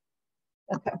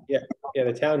 Okay. Yeah.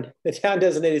 The town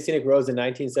designated scenic roads in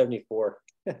 1974.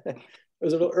 It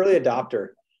was an early adopter.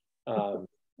 So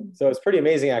it's pretty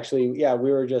amazing, actually. Yeah, I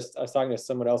was talking to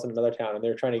someone else in another town, and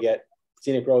they're trying to get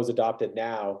scenic roads adopted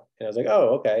now. And I was like,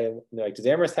 oh, okay. And they're like, does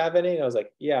Amherst have any? And I was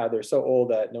like, yeah, they're so old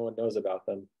that no one knows about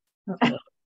them.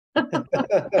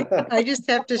 I just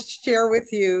have to share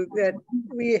with you that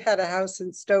we had a house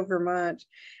in Stowe, Vermont,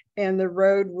 and the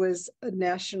road was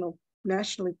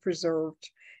nationally preserved.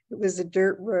 It was a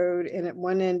dirt road, and at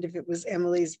one end of it was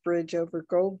Emily's Bridge over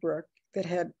Goldbrook that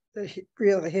had a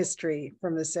real history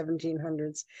from the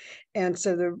 1700s. And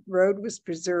so the road was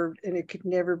preserved, and it could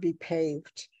never be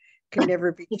paved, could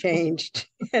never be changed.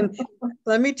 And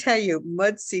let me tell you,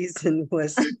 mud season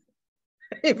was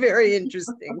very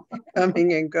interesting,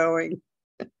 coming and going.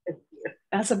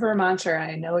 As a Vermonter,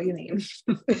 I know what you mean.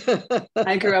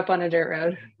 I grew up on a dirt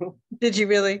road. Did you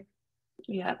really?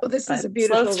 Yeah. Well, this is a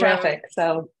beautiful slows traffic,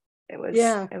 so it was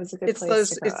a good place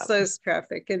to grow up. It slows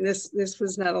traffic, and this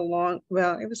was not a long,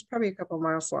 well, it was probably a couple of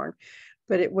miles long,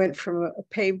 but it went from a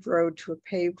paved road to a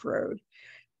paved road.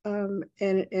 And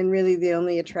really the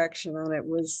only attraction on it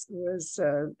was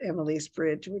Emily's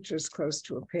Bridge, which was close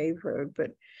to a paved road,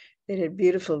 but it had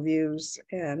beautiful views,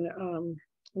 and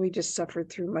we just suffered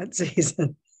through mud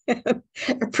season.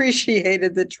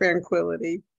 Appreciated the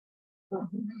tranquility.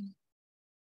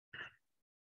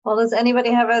 Well, does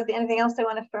anybody have anything else they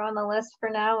want to throw on the list for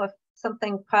now? If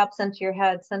something pops into your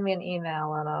head, send me an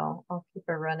email and I'll keep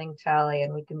a running tally,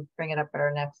 and we can bring it up at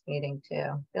our next meeting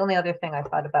too. The only other thing I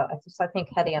thought about, I think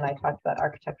Hetty and I talked about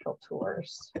architectural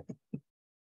tours.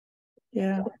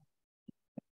 Yeah.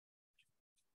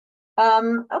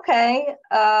 Okay.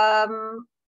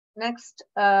 Next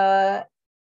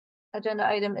agenda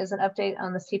item is an update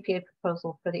on the CPA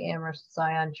proposal for the Amherst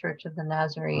Zion Church of the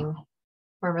Nazarene,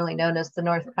 formerly known as the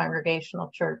North Congregational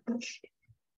Church,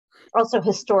 also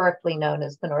historically known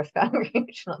as the North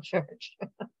Congregational Church.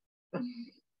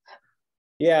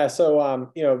 Yeah,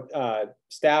 so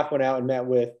staff went out and met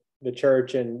with the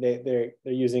church, and they're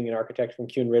using an architect from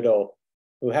Kuhn Riddle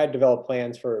who had developed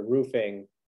plans for roofing,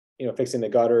 fixing the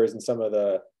gutters and some of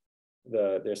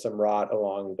there's some rot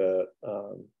along the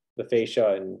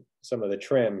fascia and some of the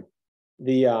trim.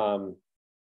 It's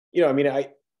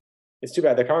too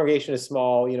bad. The congregation is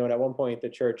small, and at one point the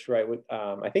church, right,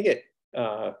 I think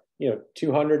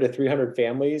 200 to 300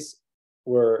 families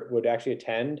would actually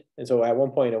attend. And so at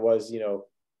one point it was,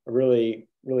 really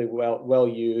well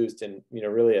used and,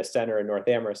 really a center in North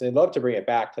Amherst. And they'd love to bring it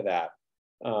back to that.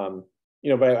 But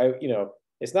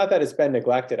it's not that it's been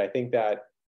neglected. I think that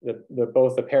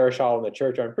both the parish hall and the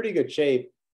church are in pretty good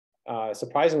shape.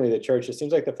 Surprisingly, the church, it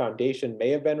seems like the foundation may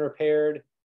have been repaired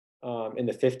in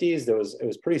the 50s. It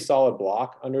was pretty solid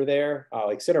block under there,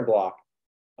 like cinder block,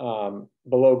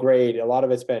 below grade. A lot of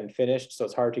it's been finished, so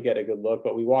it's hard to get a good look,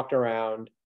 but we walked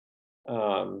around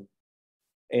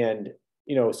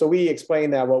so we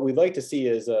explained that what we'd like to see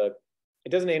is it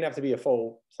doesn't even have to be a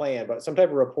full plan, but some type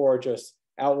of report just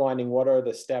outlining what are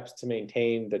the steps to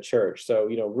maintain the church. So,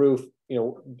 roof,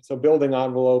 so building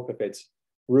envelope, if it's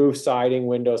roof, siding,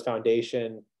 windows,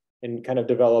 foundation, and kind of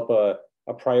develop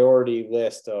a priority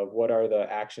list of what are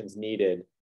the actions needed,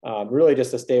 really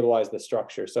just to stabilize the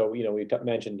structure. So, we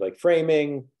mentioned like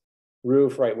framing,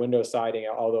 roof, right, window, siding,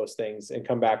 all those things, and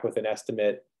come back with an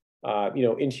estimate.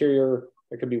 Interior,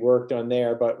 there could be work done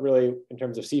there, but really in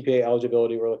terms of CPA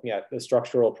eligibility, we're looking at the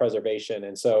structural preservation.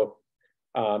 And so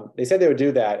they said they would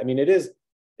do that. I mean,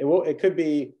 it could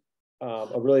be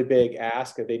a really big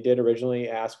ask. They did originally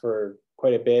ask for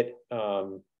quite a bit.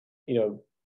 For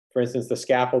instance, the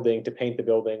scaffolding to paint the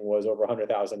building was over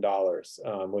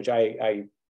 $100,000, which I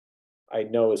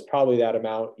know is probably that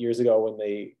amount years ago when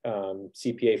the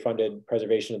CPA funded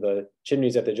preservation of the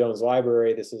chimneys at the Jones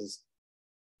Library. This is,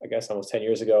 I guess, almost 10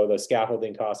 years ago. The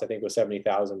scaffolding cost, I think, was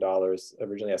 $70,000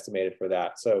 originally estimated for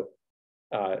that. So,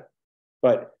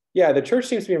 but yeah, the church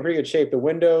seems to be in pretty good shape. The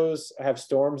windows have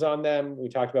storms on them. We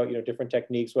talked about, different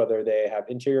techniques, whether they have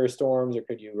interior storms or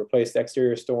could you replace the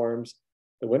exterior storms.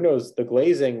 The windows, the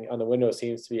glazing on the windows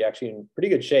seems to be actually in pretty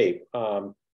good shape.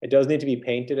 It does need to be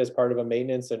painted as part of a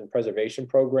maintenance and preservation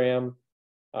program.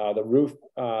 The roof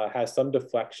has some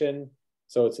deflection.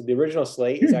 So the original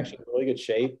slate is actually in really good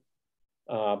shape.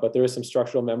 But there is some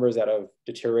structural members that have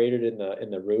deteriorated in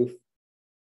the roof.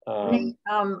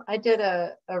 I did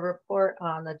a report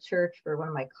on the church for one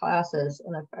of my classes,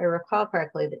 and if I recall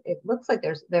correctly, it looks like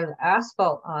there's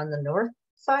asphalt on the north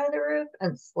side of the roof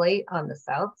and slate on the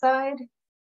south side.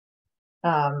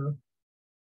 I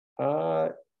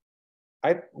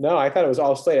thought it was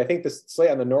all slate. I think the slate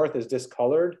on the north is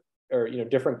discolored or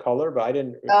different color, but I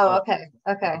didn't. Oh, okay.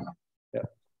 Yeah.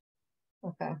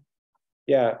 Okay.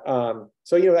 Yeah.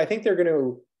 So I think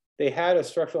they had a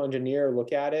structural engineer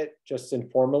look at it just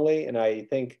informally, and I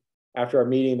think after our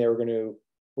meeting they were going to,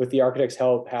 with the architect's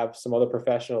help, have some other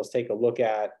professionals take a look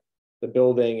at the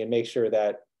building and make sure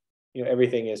that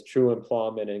everything is true and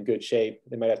plumb and in good shape.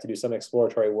 They might have to do some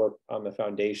exploratory work on the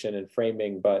foundation and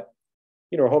framing, but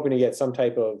we're hoping to get some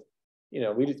type of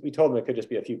we told them it could just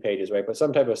be a few pages, right, but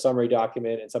some type of summary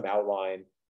document and some outline.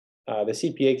 The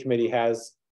CPA committee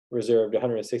has reserved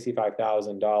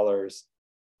 $165,000,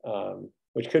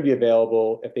 which could be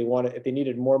available if they wanted. If they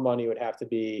needed more money, it would have to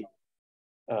be.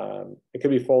 It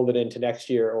could be folded into next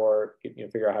year, or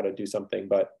figure out how to do something.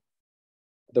 But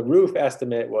the roof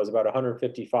estimate was about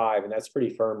 155, and that's pretty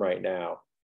firm right now.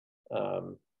 They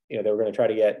were going to try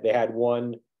to get. They had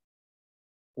one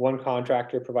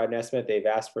contractor provide an estimate. They've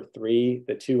asked for 3.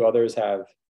 The 2 others have,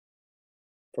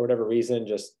 for whatever reason,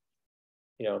 just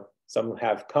some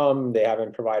have come. They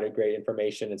haven't provided great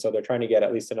information, and so they're trying to get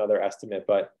at least another estimate.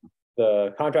 But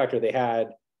the contractor they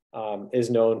had is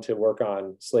known to work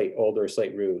on older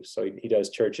slate roofs. So he does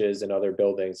churches and other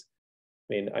buildings.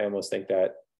 I mean, I almost think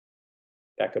that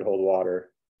could hold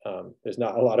water. There's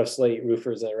not a lot of slate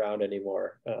roofers around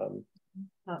anymore.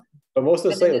 But most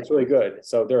of the slate looks really good.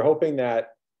 So they're hoping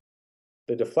that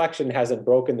the deflection hasn't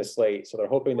broken the slate. So they're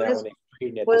hoping that when they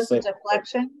straighten it, what is the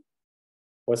deflection?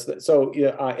 In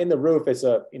the roof, it's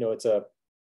a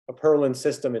purlin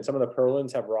system, and some of the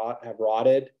purlins have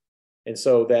rotted, and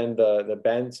so then the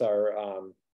bents are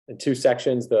in 2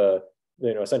 sections.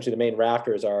 Essentially the main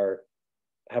rafters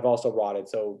have also rotted.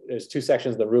 So there's 2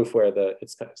 sections of the roof where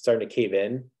it's starting to cave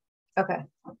in. Okay.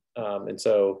 And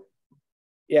so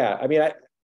yeah, I mean,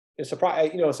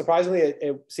 surprisingly,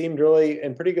 it seemed really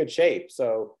in pretty good shape.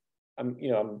 So I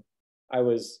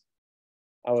was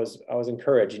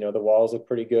encouraged. The walls look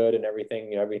pretty good and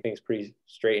everything. Everything's pretty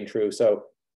straight and true. So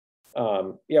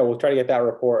yeah, we'll try to get that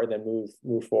report and then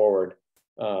move forward.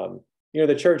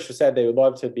 The church said they would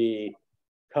love to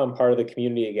become part of the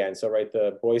community again. So right,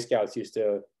 the Boy Scouts used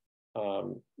to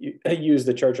use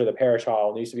the church or the parish hall,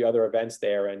 and there used to be other events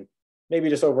there. And maybe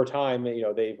just over time,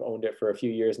 they've owned it for a few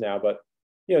years now, but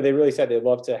they really said they'd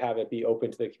love to have it be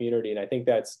open to the community. And I think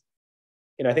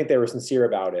I think they were sincere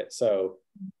about it. So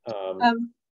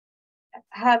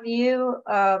have you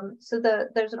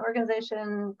there's an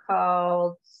organization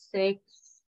called Saving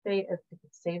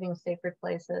Sacred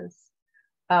Places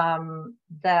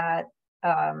that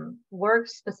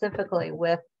works specifically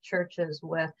with churches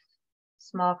with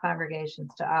small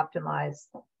congregations to optimize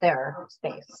their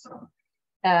space.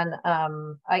 And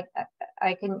I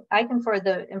can forward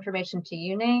the information to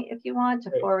you, Nate, if you want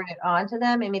to forward it on to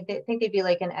them. I mean, they think they'd be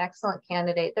like an excellent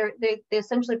candidate. They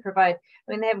essentially provide,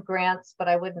 I mean, they have grants, but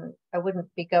I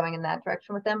wouldn't be going in that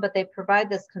direction with them, but they provide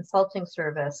this consulting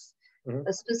service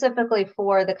specifically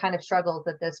for the kind of struggles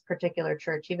that this particular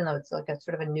church, even though it's like a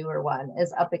sort of a newer one,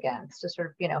 is up against. To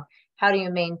sort of, how do you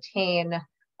maintain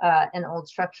an old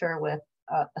structure with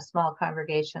a small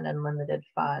congregation and limited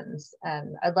funds?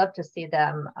 And I'd love to see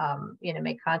them,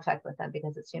 make contact with them,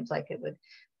 because it seems like it would,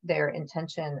 their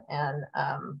intention and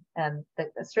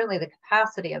certainly the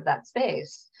capacity of that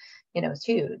space, is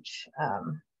huge.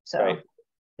 So. Right.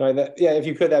 No, yeah, if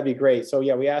you could, that'd be great. So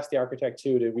yeah, we asked the architect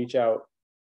too to reach out.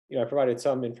 I provided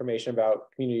some information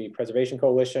about Community Preservation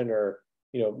Coalition, or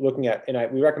looking at,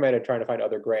 and we recommended trying to find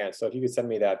other grants. So if you could send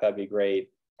me that'd be great.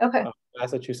 Okay.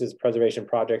 Massachusetts Preservation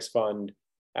Projects Fund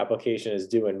application is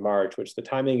due in March, which the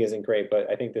timing isn't great,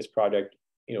 but I think this project,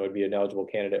 would be an eligible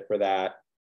candidate for that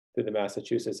through the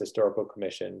Massachusetts Historical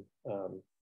Commission.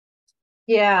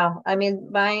 Yeah, I mean,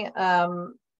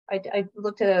 I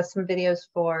looked at some videos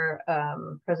for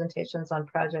presentations on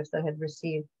projects that had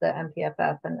received the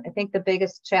MPFF, and I think the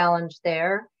biggest challenge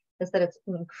there is that it's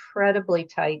an incredibly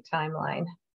tight timeline.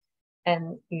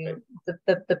 And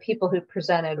the people who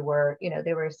presented were,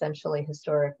 they were essentially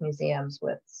historic museums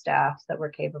with staffs that were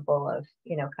capable of,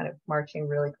 kind of marching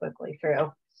really quickly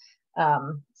through.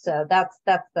 So that's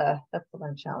the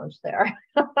one challenge there.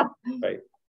 Right.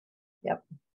 Yep.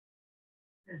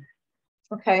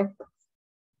 Okay.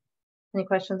 Any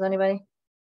questions, anybody?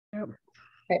 Nope.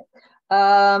 Okay.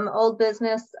 Old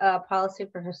business policy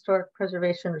for historic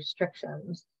preservation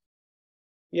restrictions.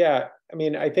 Yeah, I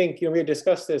mean, I think, we had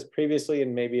discussed this previously,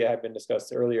 and maybe it had been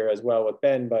discussed earlier as well with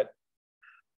Ben, but,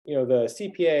 the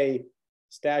CPA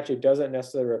statute doesn't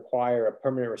necessarily require a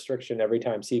permanent restriction every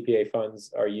time CPA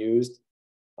funds are used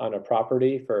on a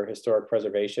property for historic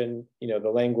preservation. The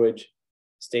language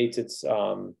states it's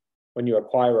when you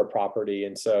acquire a property.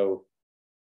 And so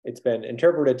it's been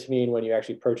interpreted to mean when you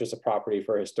actually purchase a property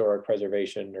for historic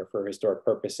preservation or for historic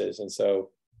purposes. And so,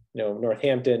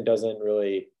 Northampton doesn't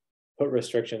really put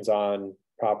restrictions on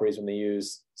properties when they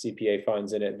use CPA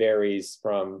funds, and it varies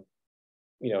from,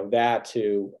 that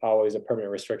to always a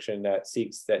permanent restriction that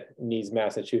needs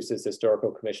Massachusetts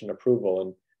Historical Commission approval.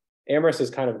 And Amherst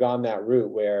has kind of gone that route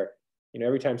where,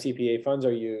 every time CPA funds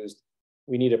are used,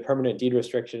 we need a permanent deed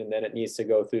restriction, and then it needs to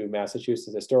go through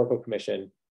Massachusetts Historical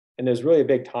Commission. And there's really a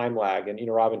big time lag. And,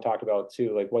 Robin talked about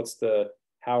too, like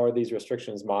how are these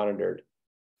restrictions monitored?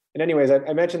 And anyways,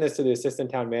 I mentioned this to the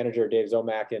assistant town manager, Dave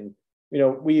Zomack, and,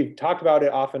 we've talked about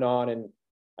it off and on, and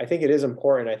I think it is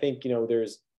important. I think,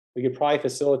 we could probably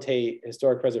facilitate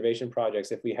historic preservation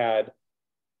projects if we had,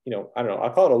 I don't know, I'll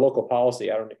call it a local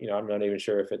policy. I'm not even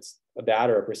sure if it's that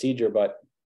or a procedure, but,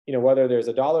 whether there's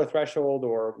a dollar threshold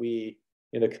or the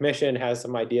commission has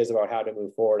some ideas about how to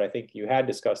move forward. I think you had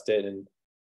discussed it, and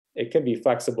it can be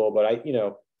flexible, but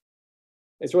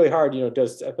it's really hard.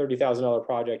 Does a $30,000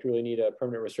 project really need a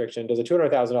permanent restriction? Does a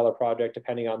 $200,000 project,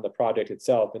 depending on the project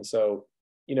itself? And so,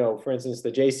 for instance,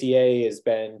 the JCA has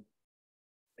been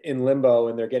in limbo,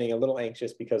 and they're getting a little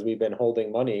anxious because we've been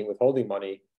withholding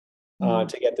money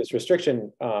to get this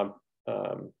restriction,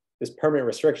 this permanent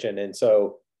restriction. And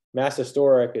so Mass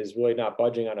Historic is really not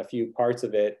budging on a few parts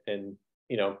of it. And,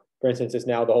 for instance, it's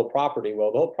now the whole property.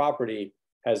 Well, the whole property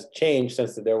has changed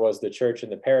since there was the church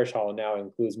and the parish hall, and now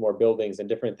includes more buildings and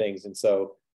different things. And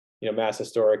so, Mass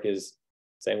Historic is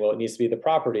saying, well, it needs to be the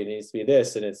property, it needs to be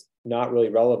this, and it's not really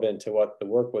relevant to what the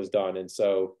work was done. And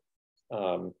so,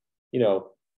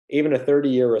 even a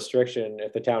 30-year restriction,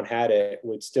 if the town had it,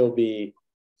 would still be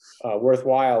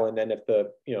worthwhile. And then if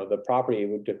the property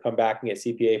would come back and get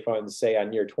CPA funds, say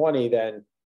on year 20, then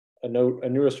a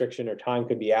new restriction or time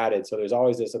could be added. So there's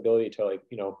always this ability to, like,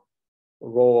 you know,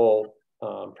 roll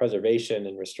preservation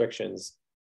and restrictions,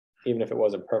 even if it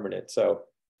wasn't permanent. So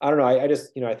I don't know. I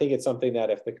just, you know, I think it's something that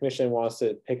if the commission wants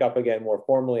to pick up again more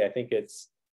formally, I think it's,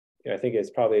 you know, I think it's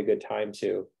probably a good time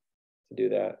to do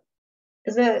that.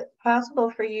 Is it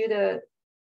possible for you to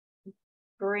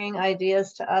bring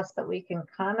ideas to us that we can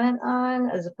comment on,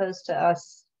 as opposed to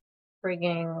us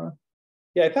bringing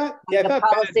I thought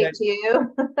policy to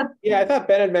you? I thought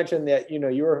Ben had mentioned that, you know,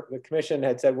 the commission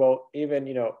had said, well, even,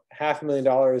 you know,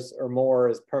 $500,000 or more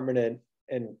is permanent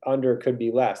and under could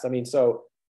be less. I mean, so,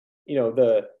 you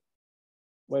know,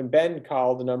 when Ben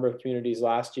called a number of communities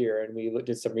last year and we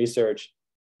did some research,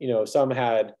 you know, some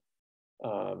had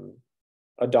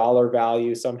a dollar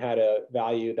value, some had a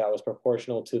value that was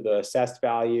proportional to the assessed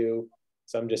value.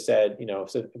 Some just said, you know,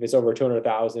 so if it's over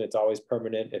 200,000, it's always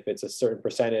permanent. If it's a certain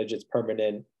percentage, it's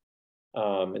permanent.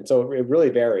 And so it really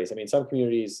varies. I mean, some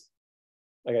communities,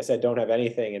 like I said, don't have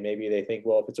anything, and maybe they think,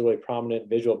 well, if it's a really prominent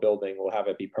visual building, we'll have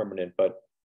it be permanent. But,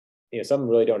 you know, some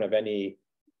really don't have any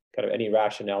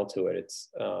rationale to it. It's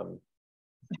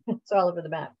it's all over the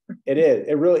map. It is.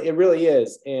 It really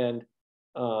is. And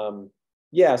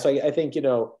yeah, so I think, you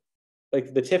know,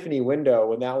 like the Tiffany window,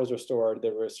 when that was restored,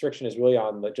 the restriction is really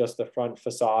on just the front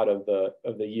facade of the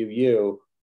UU,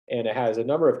 and it has a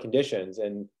number of conditions.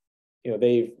 And, you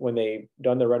know, when they've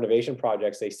done the renovation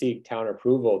projects, they seek town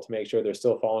approval to make sure they're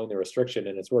still following the restriction,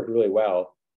 and it's worked really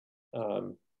well.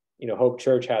 You know, Hope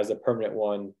Church has a permanent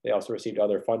one. They also received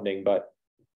other funding, but,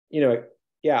 you know,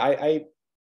 yeah,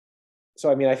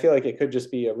 so I mean, I feel like it could just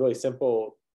be a really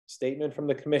simple statement from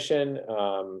the commission.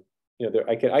 You know,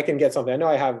 I can get something. I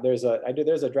know there's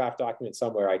a draft document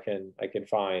somewhere I can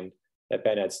find that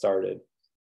Ben had started.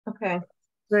 Okay.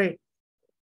 Great.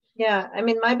 Yeah, I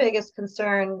mean, my biggest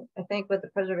concern, I think, with the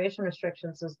preservation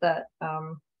restrictions is that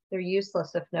they're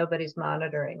useless if nobody's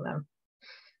monitoring them.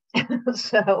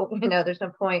 So, you know, there's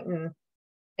no point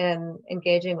in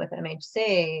engaging with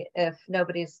MHC if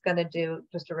nobody's going to do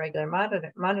just a regular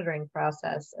monitoring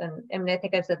process. And I mean, I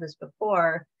think I've said this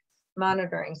before,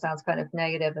 monitoring sounds kind of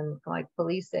negative and like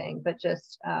policing, but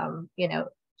just, you know,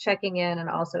 checking in and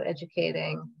also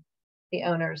educating the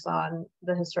owners on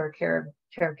the historic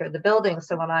character of the building.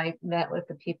 So when I met with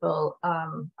the people,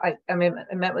 I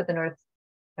met with the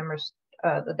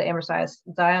the Amherst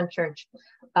Zion Church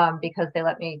because they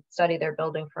let me study their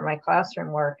building for my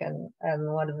classroom work, and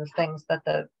one of the things that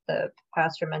the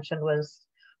pastor mentioned was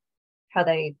how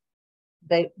they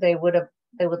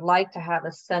would like to have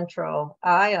a central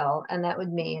aisle, and that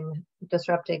would mean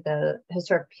disrupting the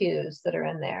historic pews that are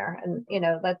in there. And, you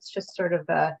know, that's just sort of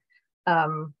a,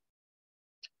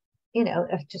 you know,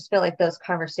 I just feel like those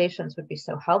conversations would be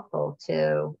so helpful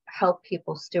to help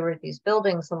people steward these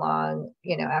buildings along,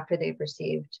 you know, after they've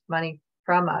received money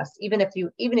from us, even if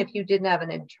you didn't have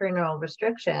an internal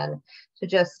restriction, to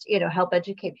just, you know, help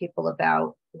educate people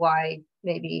about why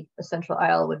maybe a central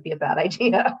aisle would be a bad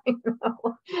idea. You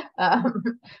know?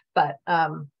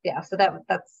 Yeah, so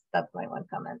that's my one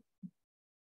comment.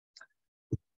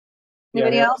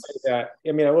 Anybody else? I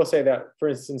will say that, for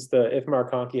instance, the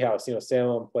Ifmar Conkey House, you know,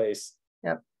 Salem Place,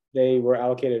 yep, they were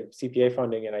allocated CPA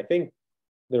funding, and I think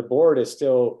their board is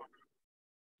still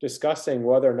discussing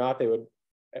whether or not they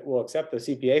will accept the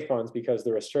CPA funds, because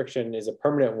the restriction is a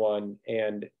permanent one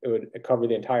and it would cover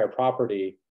the entire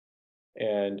property.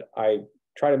 And I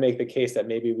try to make the case that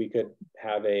maybe we could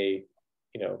have a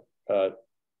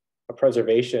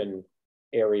preservation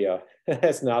area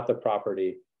that's not the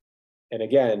property. And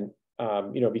again,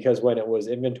 you know, because when it was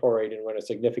inventoried and when it's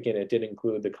significant, it did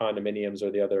include the condominiums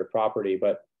or the other property,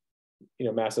 but, you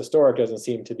know, Mass Historic doesn't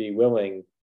seem to be willing.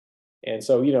 And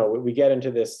so, you know, we get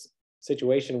into this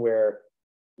situation where,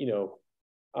 you know,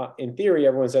 in theory,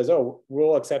 everyone says, oh,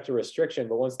 we'll accept a restriction,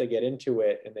 but once they get into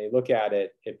it and they look at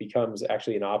it, it becomes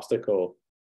actually an obstacle.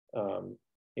 You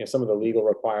know, some of the legal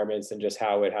requirements and just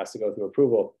how it has to go through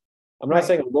approval. I'm not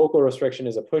saying a local restriction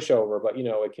is a pushover, but, you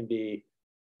know, it can be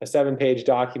a 7-page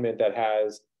document that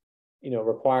has, you know,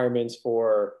 requirements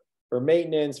for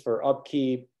maintenance, for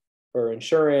upkeep, for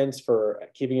insurance, for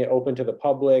keeping it open to the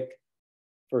public,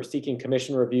 for seeking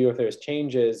commission review if there's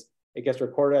changes. It gets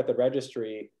recorded at the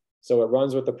registry, so it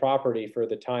runs with the property for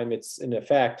the time it's in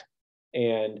effect.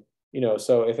 And, you know,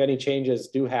 so if any changes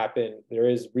do happen, there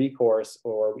is recourse,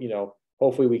 or, you know,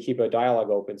 hopefully we keep a dialogue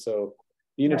open. So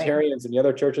the Unitarians and the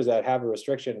other churches that have a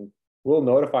restriction will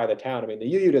notify the town. I mean,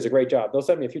 the UU does a great job. They'll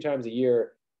send me a few times a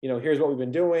year, you know, here's what we've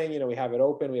been doing. You know, we have it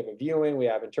open, we have a viewing, we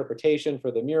have interpretation for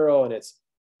the mural, and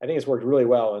I think it's worked really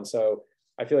well. And so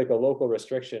I feel like a local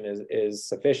restriction is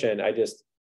sufficient. I just,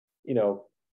 you know,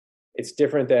 it's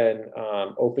different than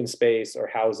open space or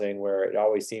housing where it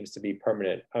always seems to be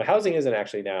permanent. Housing isn't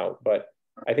actually now, but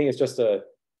I think it's just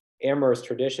Amherst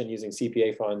tradition using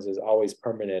CPA funds is always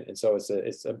permanent. And so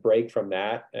it's a break from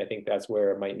that. And I think that's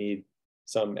where it might need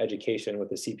some education with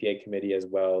the CPA committee as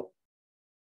well.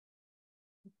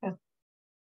 Okay.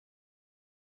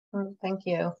 Thank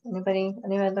you. Any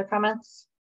other comments?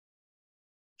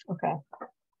 Okay.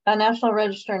 A National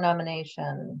Register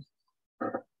nomination.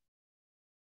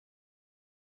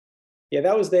 Yeah,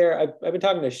 that was there. I've been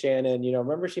talking to Shannon,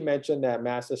 remember she mentioned that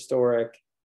Mass Historic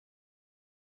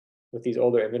with these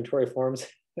older inventory forms,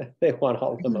 they want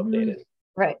all of them updated.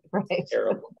 Right. It's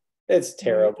terrible. It's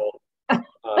terrible.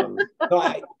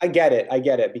 No, I get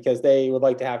it because they would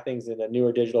like to have things in a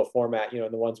newer digital format. The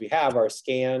ones we have are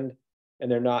scanned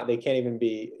and they can't even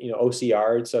be,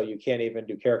 OCR'd. So you can't even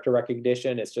do character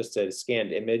recognition. It's just a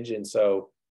scanned image. And so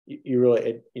you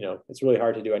really, it's really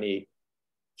hard to do any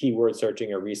keyword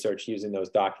searching or research using those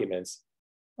documents.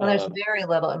 Well, there's very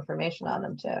little information on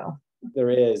them too. There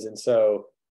is. And so,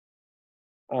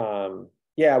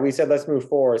 yeah, we said, let's move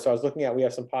forward. So I was looking at, we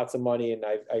have some pots of money and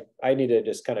I need to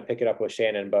just kind of pick it up with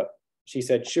Shannon, but she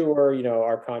said, sure,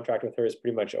 our contract with her is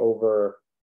pretty much over.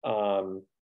 And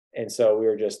so we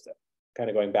were just kind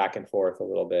of going back and forth a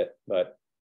little bit, but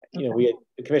the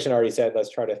commission already said, let's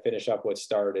try to finish up what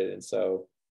started. And so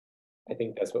I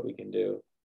think that's what we can do.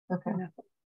 Okay.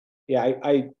 Yeah,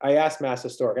 I asked Mass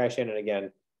Historic, I asked Shannon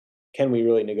again, can we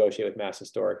really negotiate with Mass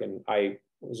Historic? And I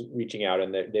was reaching out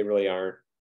and they really aren't.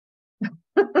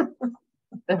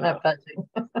 They're not budging.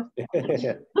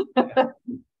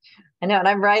 I know, and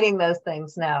I'm writing those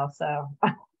things now, so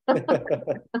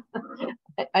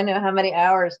I know how many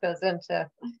hours goes into.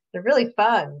 They're really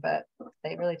fun, but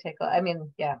they really take. They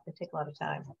take a lot of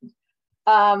time.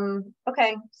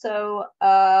 Okay, so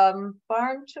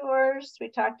barn tours. We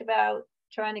talked about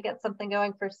trying to get something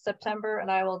going for September, and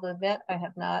I will admit I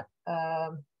have not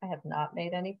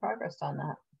made any progress on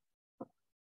that.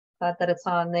 Glad that it's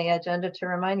on the agenda to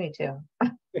remind me to.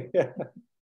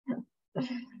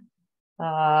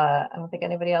 I don't think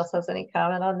anybody else has any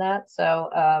comment on that. So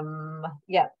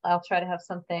yeah, I'll try to have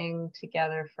something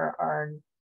together for our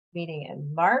meeting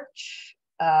in March.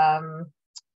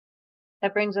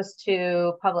 That brings us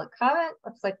to public comment.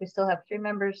 Looks like we still have 3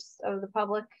 members of the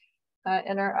public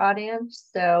in our audience.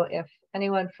 So if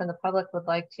anyone from the public would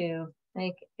like to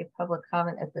make a public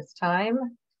comment at this time,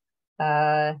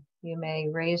 you may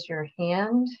raise your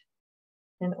hand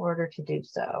in order to do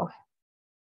so.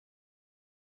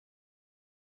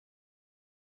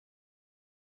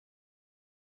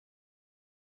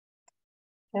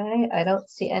 Okay, I don't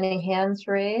see any hands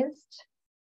raised.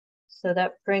 So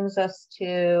that brings us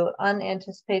to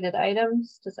unanticipated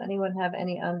items. Does anyone have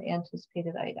any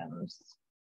unanticipated items?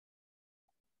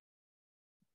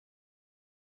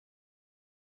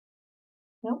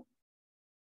 Nope.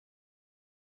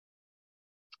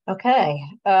 Okay,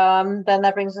 then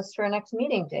that brings us to our next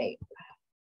meeting date.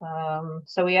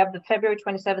 So we have the February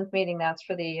 27th meeting. That's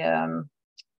for the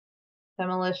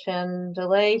demolition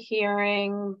delay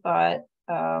hearing, but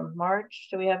March,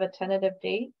 do we have a tentative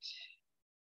date?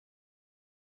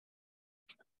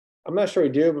 I'm not sure we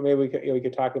do, but maybe we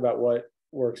could talk about what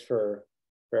works for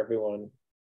everyone.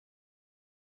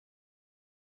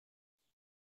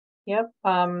 Yep.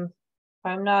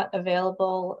 I'm not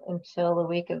available until the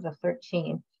week of the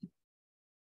 13th.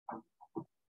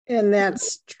 And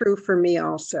that's true for me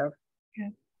also.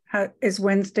 Okay. How is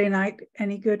Wednesday night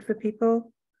any good for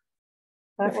people?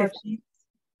 That works.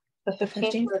 The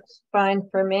 15th works fine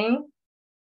for me.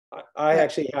 I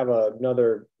actually have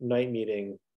another night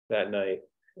meeting that night.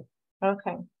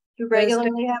 Okay. Do you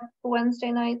regularly have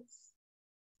Wednesday nights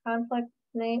conflict,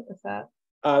 Nate? Is that?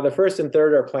 The 1st and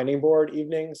 3rd are planning board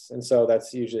evenings, and so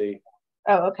that's usually.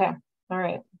 Oh, okay. All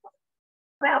right.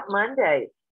 About Monday,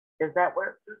 does that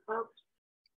work for folks?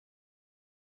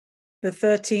 The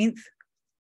 13th.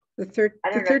 The 13th.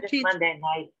 I don't know, just Monday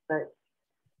night, but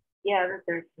yeah, the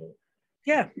 13th.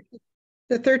 Yeah.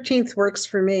 The 13th works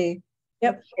for me.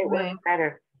 Yep. It works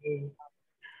better.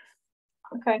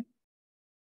 Okay.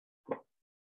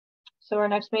 So our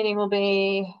next meeting will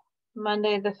be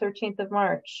Monday, the 13th of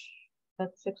March at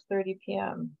 6:30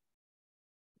 p.m.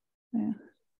 Yeah.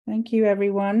 Thank you,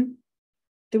 everyone.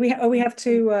 Do we have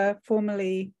to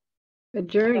formally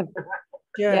adjourn?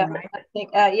 Yeah, right? I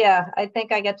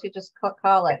think I get to just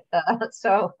call it.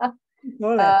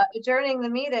 Adjourning the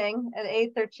meeting at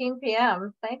 8:13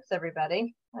 p.m. Thanks,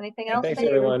 everybody. Anything else? Thanks,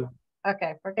 everyone.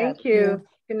 Okay, we're good. Thank you.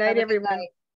 Good night, everyone.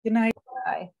 Good night.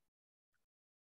 Good night. Bye.